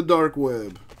 including the dark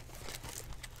web.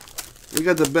 We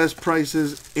got the best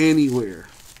prices anywhere.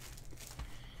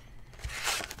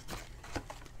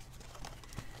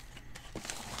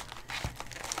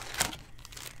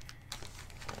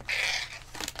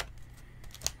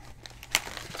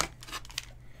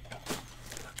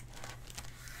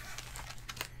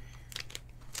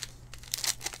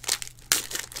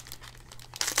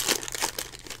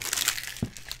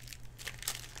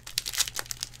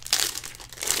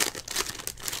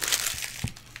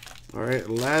 All right,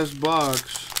 last box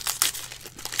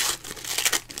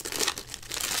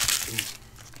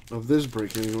of this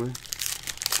break anyway.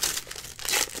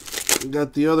 We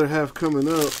got the other half coming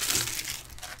up.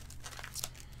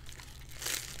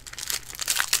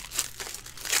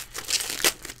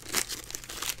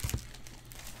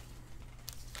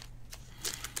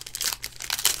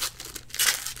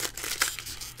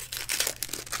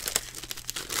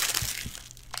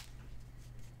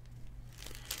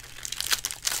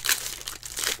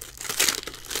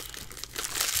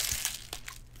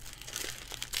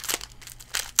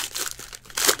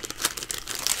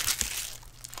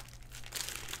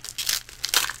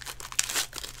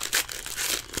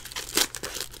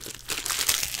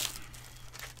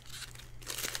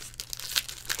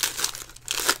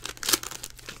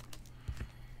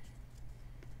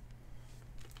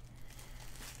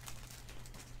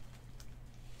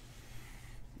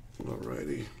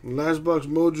 Alrighty, last box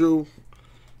mojo.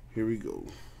 Here we go.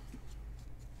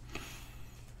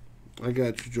 I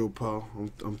got you, Joe Paul.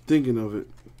 I'm thinking of it,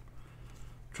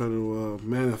 trying to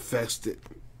manifest it.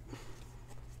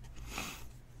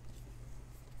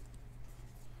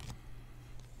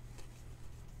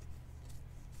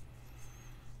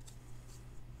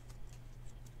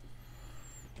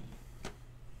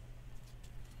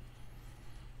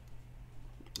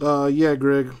 Yeah,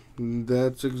 Greg,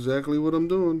 that's exactly what I'm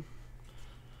doing.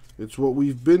 It's what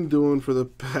we've been doing for the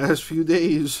past few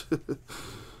days.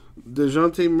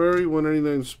 DeJounte Murray,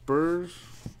 199 Spurs.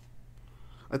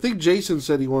 I think Jason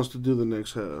said he wants to do the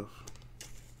next half.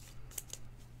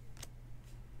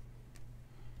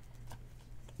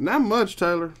 Not much,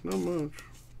 Tyler. Not much.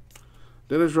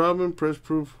 Dennis Rodman, press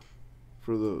proof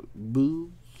for the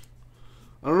Bulls.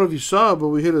 I don't know if you saw it, but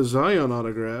we hit a Zion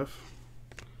autograph.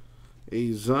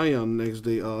 A Zion next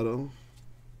day auto.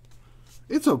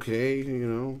 It's okay, you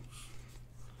know.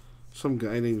 Some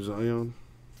guy named Zion.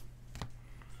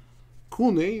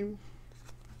 Cool name.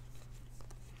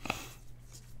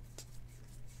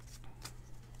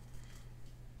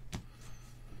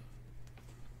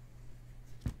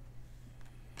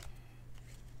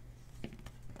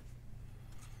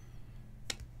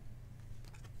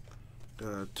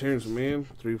 Terrence Mann,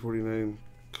 349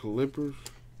 Clippers.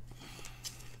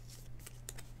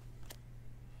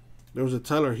 There was a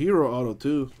Tyler Hero auto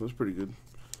too. That's pretty good.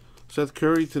 Seth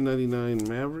Curry, 299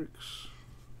 Mavericks.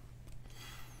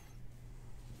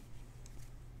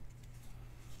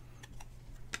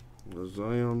 The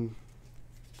Zion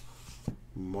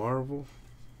Marvel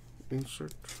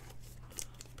insert.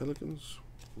 Pelicans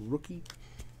rookie.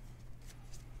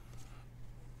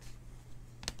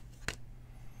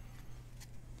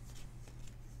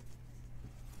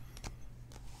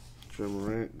 Ja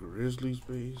Morant Grizzlies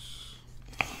base.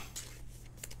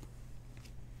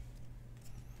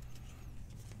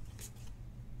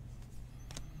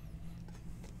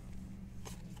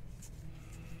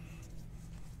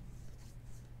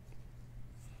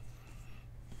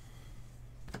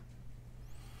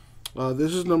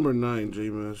 This is number 9,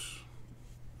 Jameis.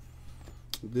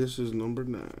 This is number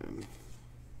 9.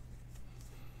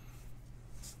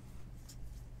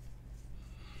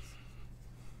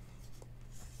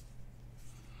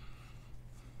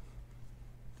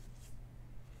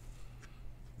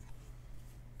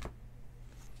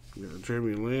 Got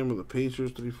Jeremy Lamb of the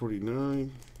Pacers,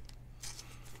 349.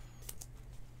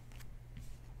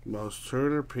 Miles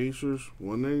Turner, Pacers,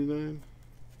 199.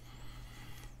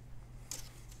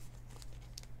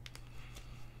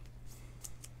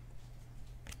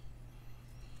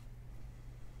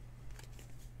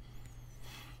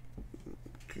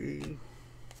 Okay.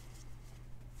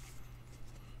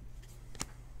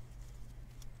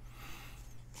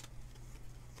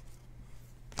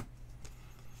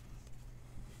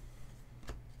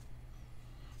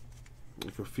 I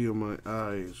can feel my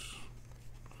eyes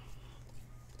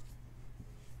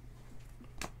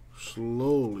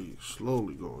slowly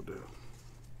going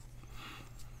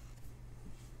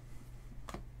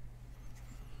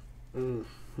down.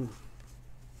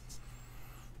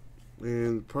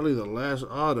 And probably the last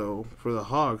auto for the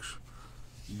Hawks,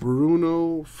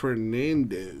 Bruno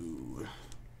Fernando.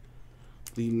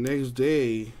 The next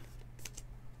day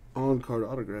on-card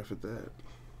autograph at that.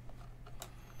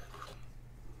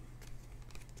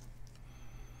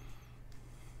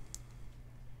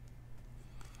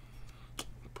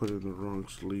 Put it in the wrong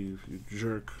sleeve, you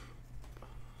jerk.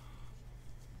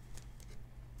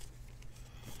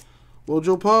 Well,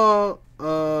 Joe Paul,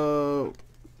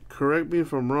 correct me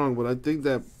if I'm wrong, but I think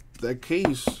that that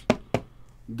case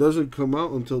doesn't come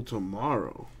out until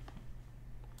tomorrow.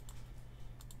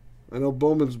 I know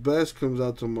Bowman's Best comes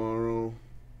out tomorrow.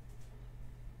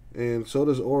 And so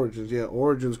does Origins. Yeah,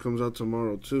 Origins comes out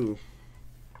tomorrow too.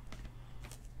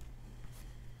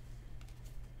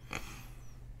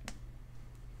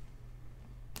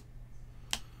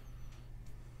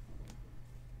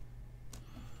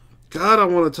 God, I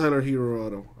want a Tyler Hero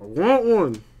auto. I want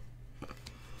one.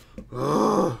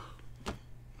 Ugh.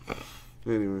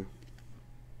 Anyway.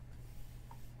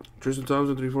 Tristan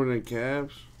Thompson, 349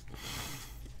 Cavs.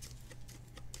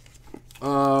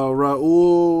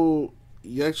 Raul.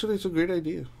 Yeah, actually, it's a great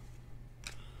idea.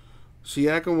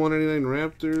 Siakam, 199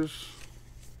 Raptors.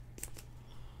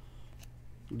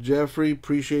 Jeffrey,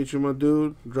 appreciate you, my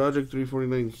dude. Dragic,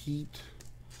 349 Heat.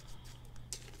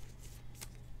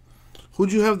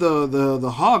 Who'd you have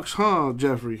the Hawks, huh,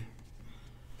 Jeffrey?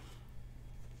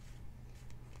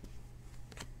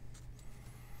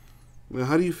 Now,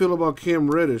 how do you feel about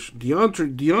Cam Reddish?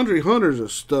 DeAndre Hunter's a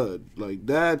stud. Like,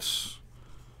 that's...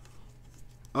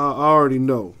 I already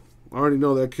know. I already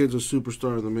know that kid's a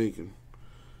superstar in the making.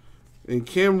 And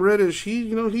Cam Reddish,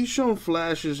 he's shown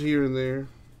flashes here and there.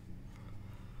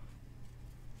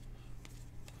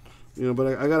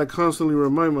 But I got to constantly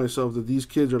remind myself that these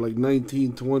kids are like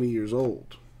 19, 20 years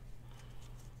old.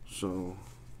 So,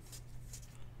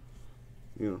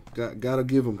 got to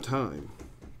give them time.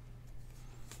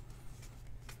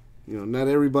 Not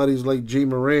everybody's like Jay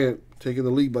Morant taking the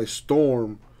league by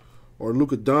storm, or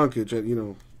Luka Doncic at,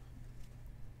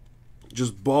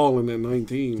 just balling at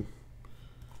 19.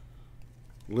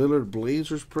 Lillard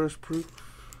Blazers press proof.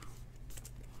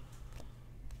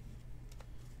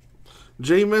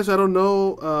 J-Mess, I don't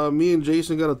know. Me and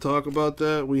Jason got to talk about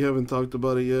that. We haven't talked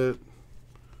about it yet.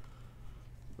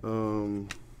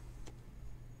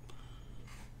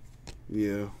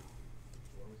 Yeah.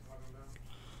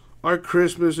 Our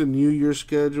Christmas and New Year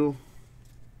schedule.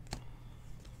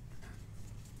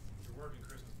 You're working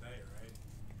Christmas Day, right?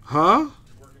 Huh? You're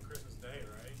working Christmas Day,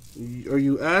 right? Are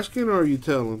you asking or are you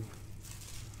telling?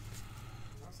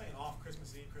 I'm saying off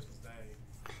Christmas Eve, Christmas Day.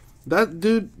 That,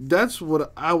 dude, that's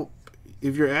what I...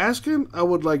 If you're asking, I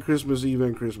would like Christmas Eve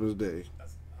and Christmas Day.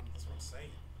 That's what I'm saying.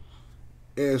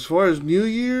 As far as New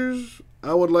Year's,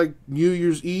 I would like New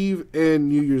Year's Eve and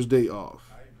New Year's Day off.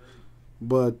 I agree.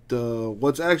 But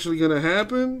what's actually going to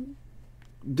happen,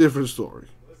 different story.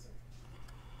 Listen,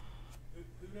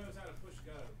 who knows how to push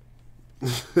go?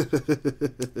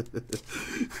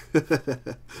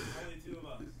 Only two of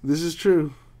us. This is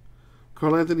true.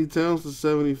 Karl Anthony Towns to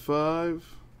 75.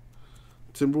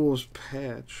 Timberwolves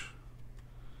patch.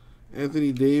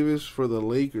 Anthony Davis for the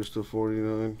Lakers to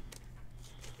 49.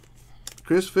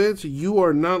 Chris Fitz, you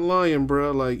are not lying,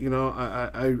 bro. Like,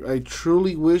 I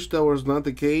truly wish that was not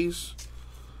the case.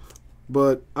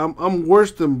 But I'm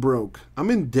worse than broke. I'm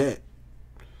in debt.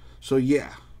 So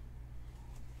yeah.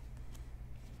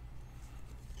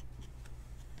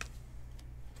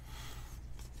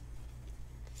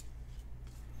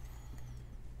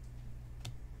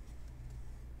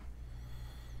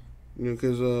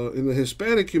 Because in the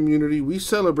Hispanic community, we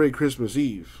celebrate Christmas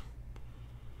Eve.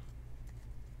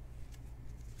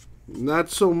 Not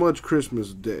so much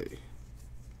Christmas Day.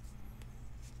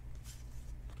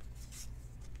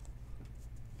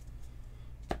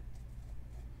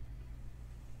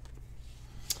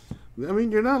 I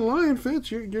mean, you're not lying, Fitz.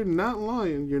 You're not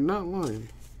lying. You're not lying.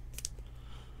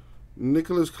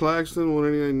 Nicholas Claxton,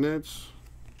 189 Nets.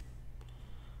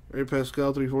 Ray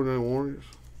Pascal, 349 Warriors.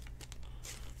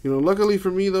 Luckily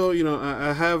for me, though,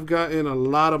 I have gotten a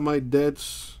lot of my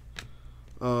debts,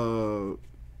 down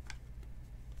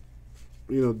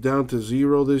to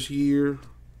zero this year.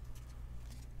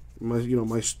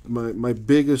 My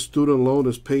biggest student loan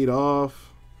is paid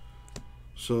off.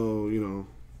 So,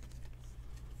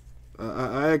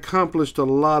 I accomplished a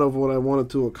lot of what I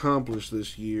wanted to accomplish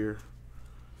this year.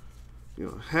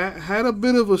 Had a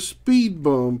bit of a speed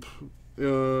bump,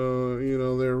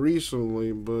 there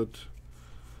recently, but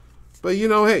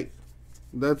hey,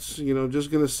 that's,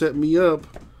 just going to set me up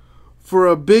for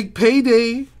a big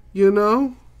payday,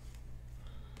 I'm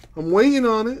waiting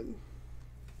on it.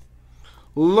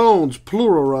 Loans,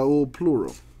 plural, Raul,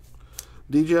 plural.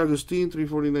 DJ Agustin,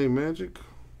 349 Magic.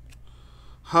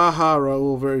 Ha ha,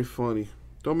 Raul, very funny.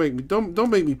 Don't make me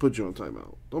put you on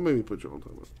timeout. Don't make me put you on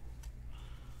timeout.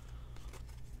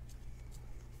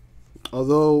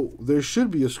 Although, there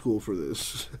should be a school for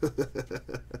this.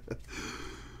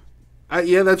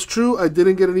 Yeah, that's true. I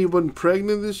didn't get anyone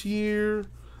pregnant this year.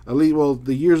 At least, well,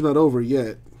 the year's not over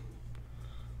yet.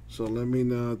 So let me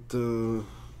not...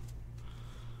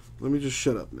 let me just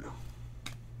shut up now.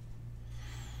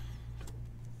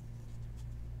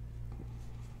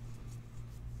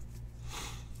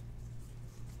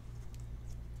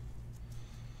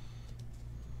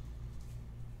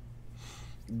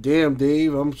 Damn,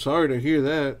 Dave. I'm sorry to hear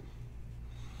that.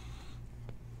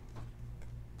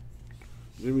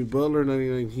 Jimmy Butler,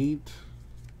 99 Heat.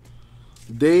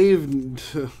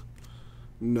 Dave,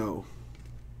 no.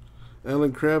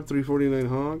 Alan Crabb, 349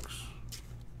 Hawks.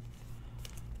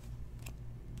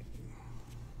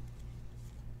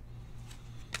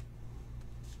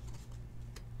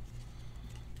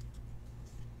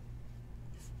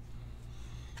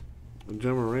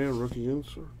 John Moran, rookie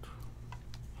insert.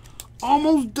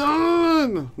 Almost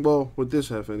done! Well, with this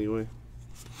half anyway.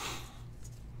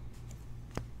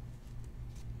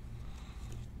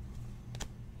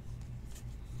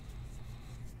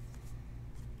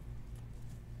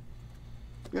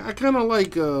 Yeah, I kind of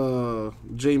like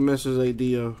Jay Mess's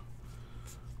idea.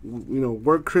 You know,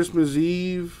 work Christmas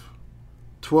Eve,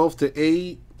 12 to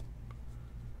 8,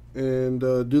 and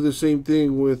do the same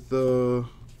thing with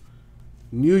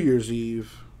New Year's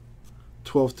Eve,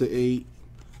 12 to 8,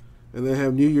 and then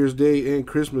have New Year's Day and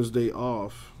Christmas Day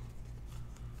off.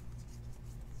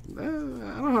 I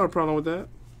don't have a problem with that.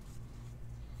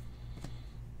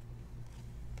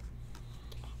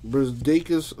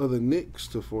 Brzdeikis of the Knicks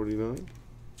to 49.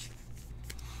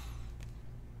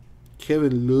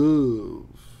 Kevin Love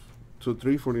to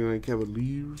 349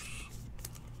 Cavaliers.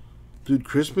 Dude,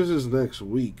 Christmas is next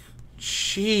week.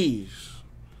 Jeez.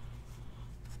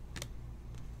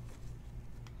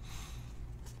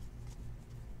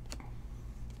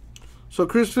 So,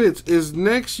 Chris Fitz, is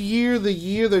next year the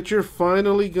year that you're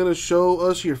finally going to show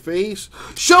us your face?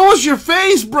 Show us your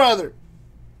face, brother!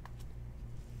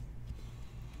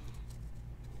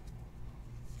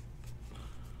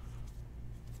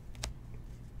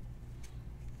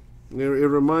 It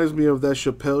reminds me of that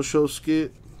Chappelle Show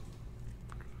skit.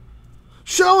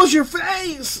 Show us your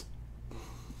face!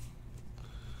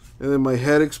 And then my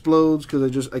head explodes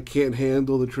because I can't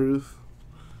handle the truth.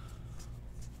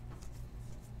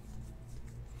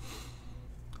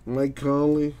 Mike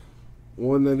Conley,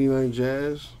 199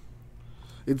 Jazz.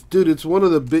 It's one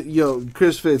of the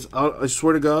Chris Fitz, I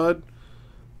swear to God,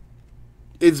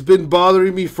 it's been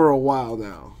bothering me for a while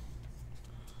now.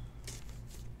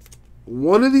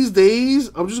 One of these days,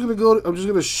 I'm just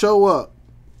gonna show up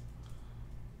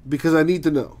because I need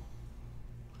to know.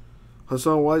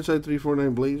 Hassan Whiteside,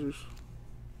 349 Blazers.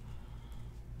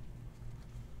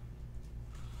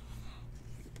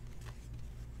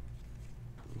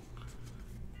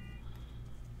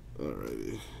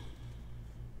 Alrighty.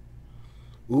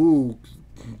 Ooh,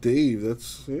 Dave,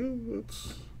 that's.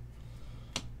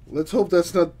 Let's hope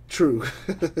that's not true.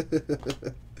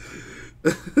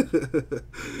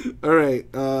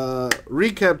 Alright,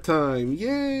 recap time.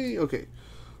 Yay! Okay.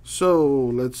 So,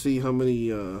 let's see how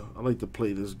many, I like to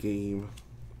play this game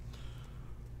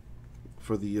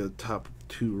for the top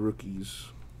 2 rookies.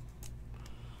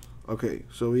 Okay,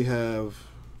 so we have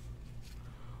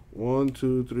 1,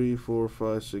 2, 3, 4,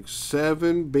 5, 6,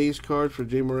 7 base cards for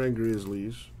J. Moran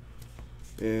Grizzlies.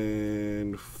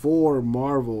 And 4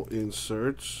 Marvel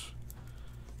inserts.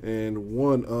 And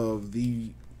 1 of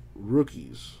the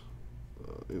rookies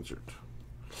insert.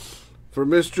 For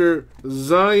Mr.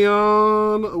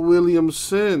 Zion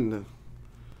Williamson,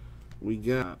 we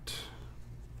got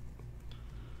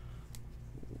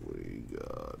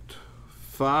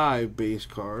 5 base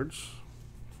cards.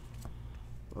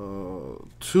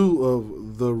 2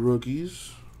 of the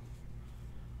rookies.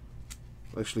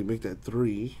 Actually, make that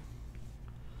 3.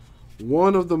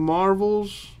 1 of the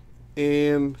Marvels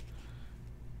and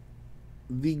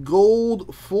the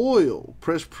gold foil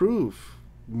press proof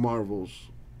Marvels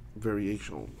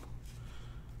variation,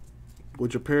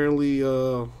 which apparently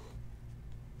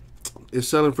is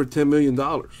selling for $10 million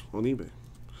on eBay.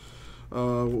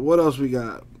 What else we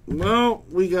got? Well,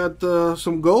 we got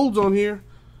some golds on here.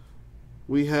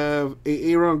 We have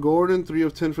a Aaron Gordon, 3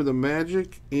 of 10 for the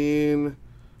Magic, and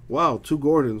wow, 2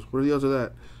 Gordons. Where are the odds of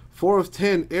that? 4 of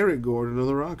 10 Eric Gordon of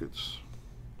the Rockets.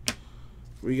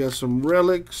 We got some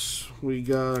relics. We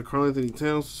got Karl Anthony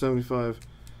Towns to 75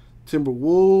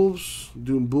 Timberwolves.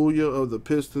 Doumbouya of the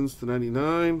Pistons to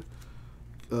 99.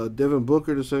 Devin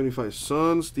Booker to 75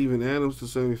 Suns. Steven Adams to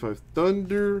 75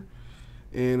 Thunder.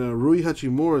 And Rui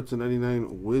Hachimura to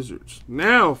 99 Wizards.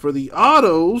 Now for the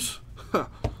autos.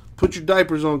 Put your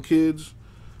diapers on, kids.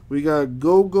 We got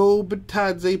Gogo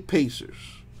Bitadze Pacers.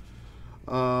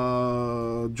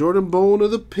 Jordan Bone of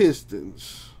the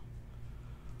Pistons.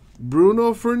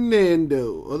 Bruno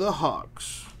Fernando of the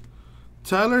Hawks.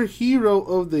 Tyler Hero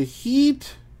of the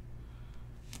Heat.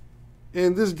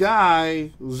 And this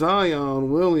guy,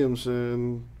 Zion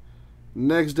Williamson,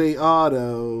 next day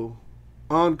auto,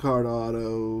 on-card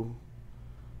auto.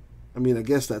 I mean, I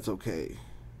guess that's okay.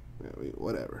 I mean,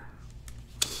 whatever.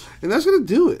 And that's going to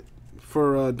do it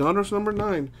for Donruss number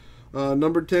 9.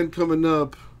 Number 10 coming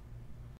up.